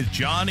Ponies with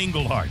John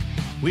Englehart.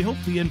 We hope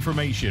the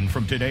information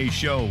from today's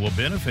show will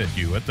benefit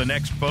you at the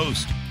next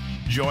post.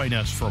 Join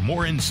us for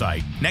more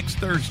insight next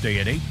Thursday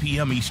at 8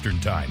 p.m. Eastern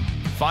Time,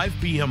 5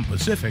 p.m.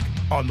 Pacific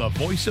on the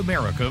Voice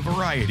America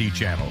Variety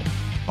Channel.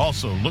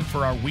 Also, look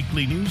for our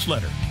weekly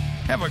newsletter.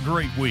 Have a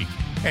great week,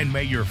 and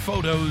may your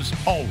photos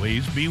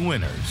always be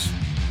winners.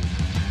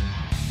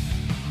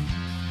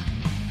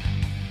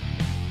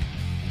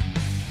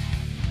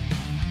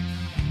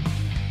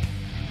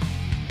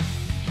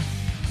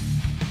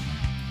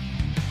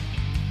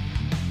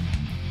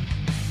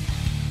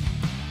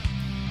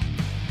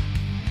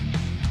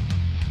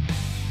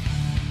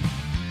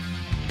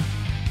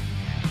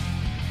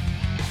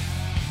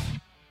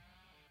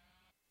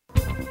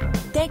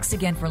 Thanks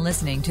again for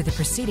listening to the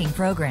preceding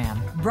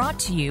program, brought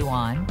to you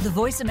on the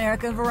Voice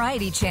America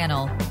Variety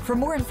Channel. For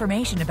more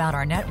information about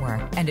our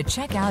network and to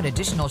check out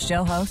additional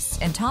show hosts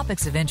and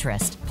topics of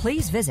interest,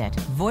 please visit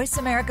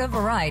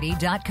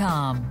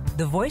voiceamericavariety.com.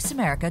 The Voice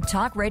America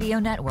Talk Radio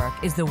Network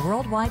is the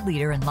worldwide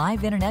leader in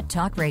live Internet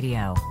talk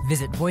radio.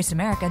 Visit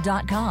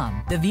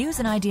voiceamerica.com. The views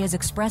and ideas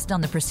expressed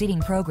on the preceding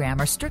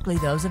program are strictly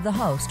those of the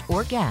host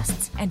or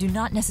guests and do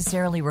not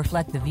necessarily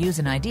reflect the views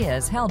and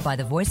ideas held by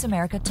the Voice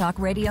America Talk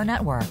Radio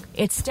Network,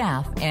 its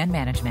staff, and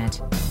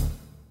management.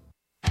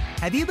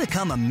 Have you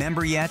become a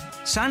member yet?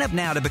 Sign up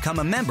now to become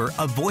a member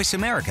of Voice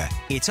America.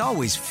 It's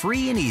always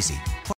free and easy.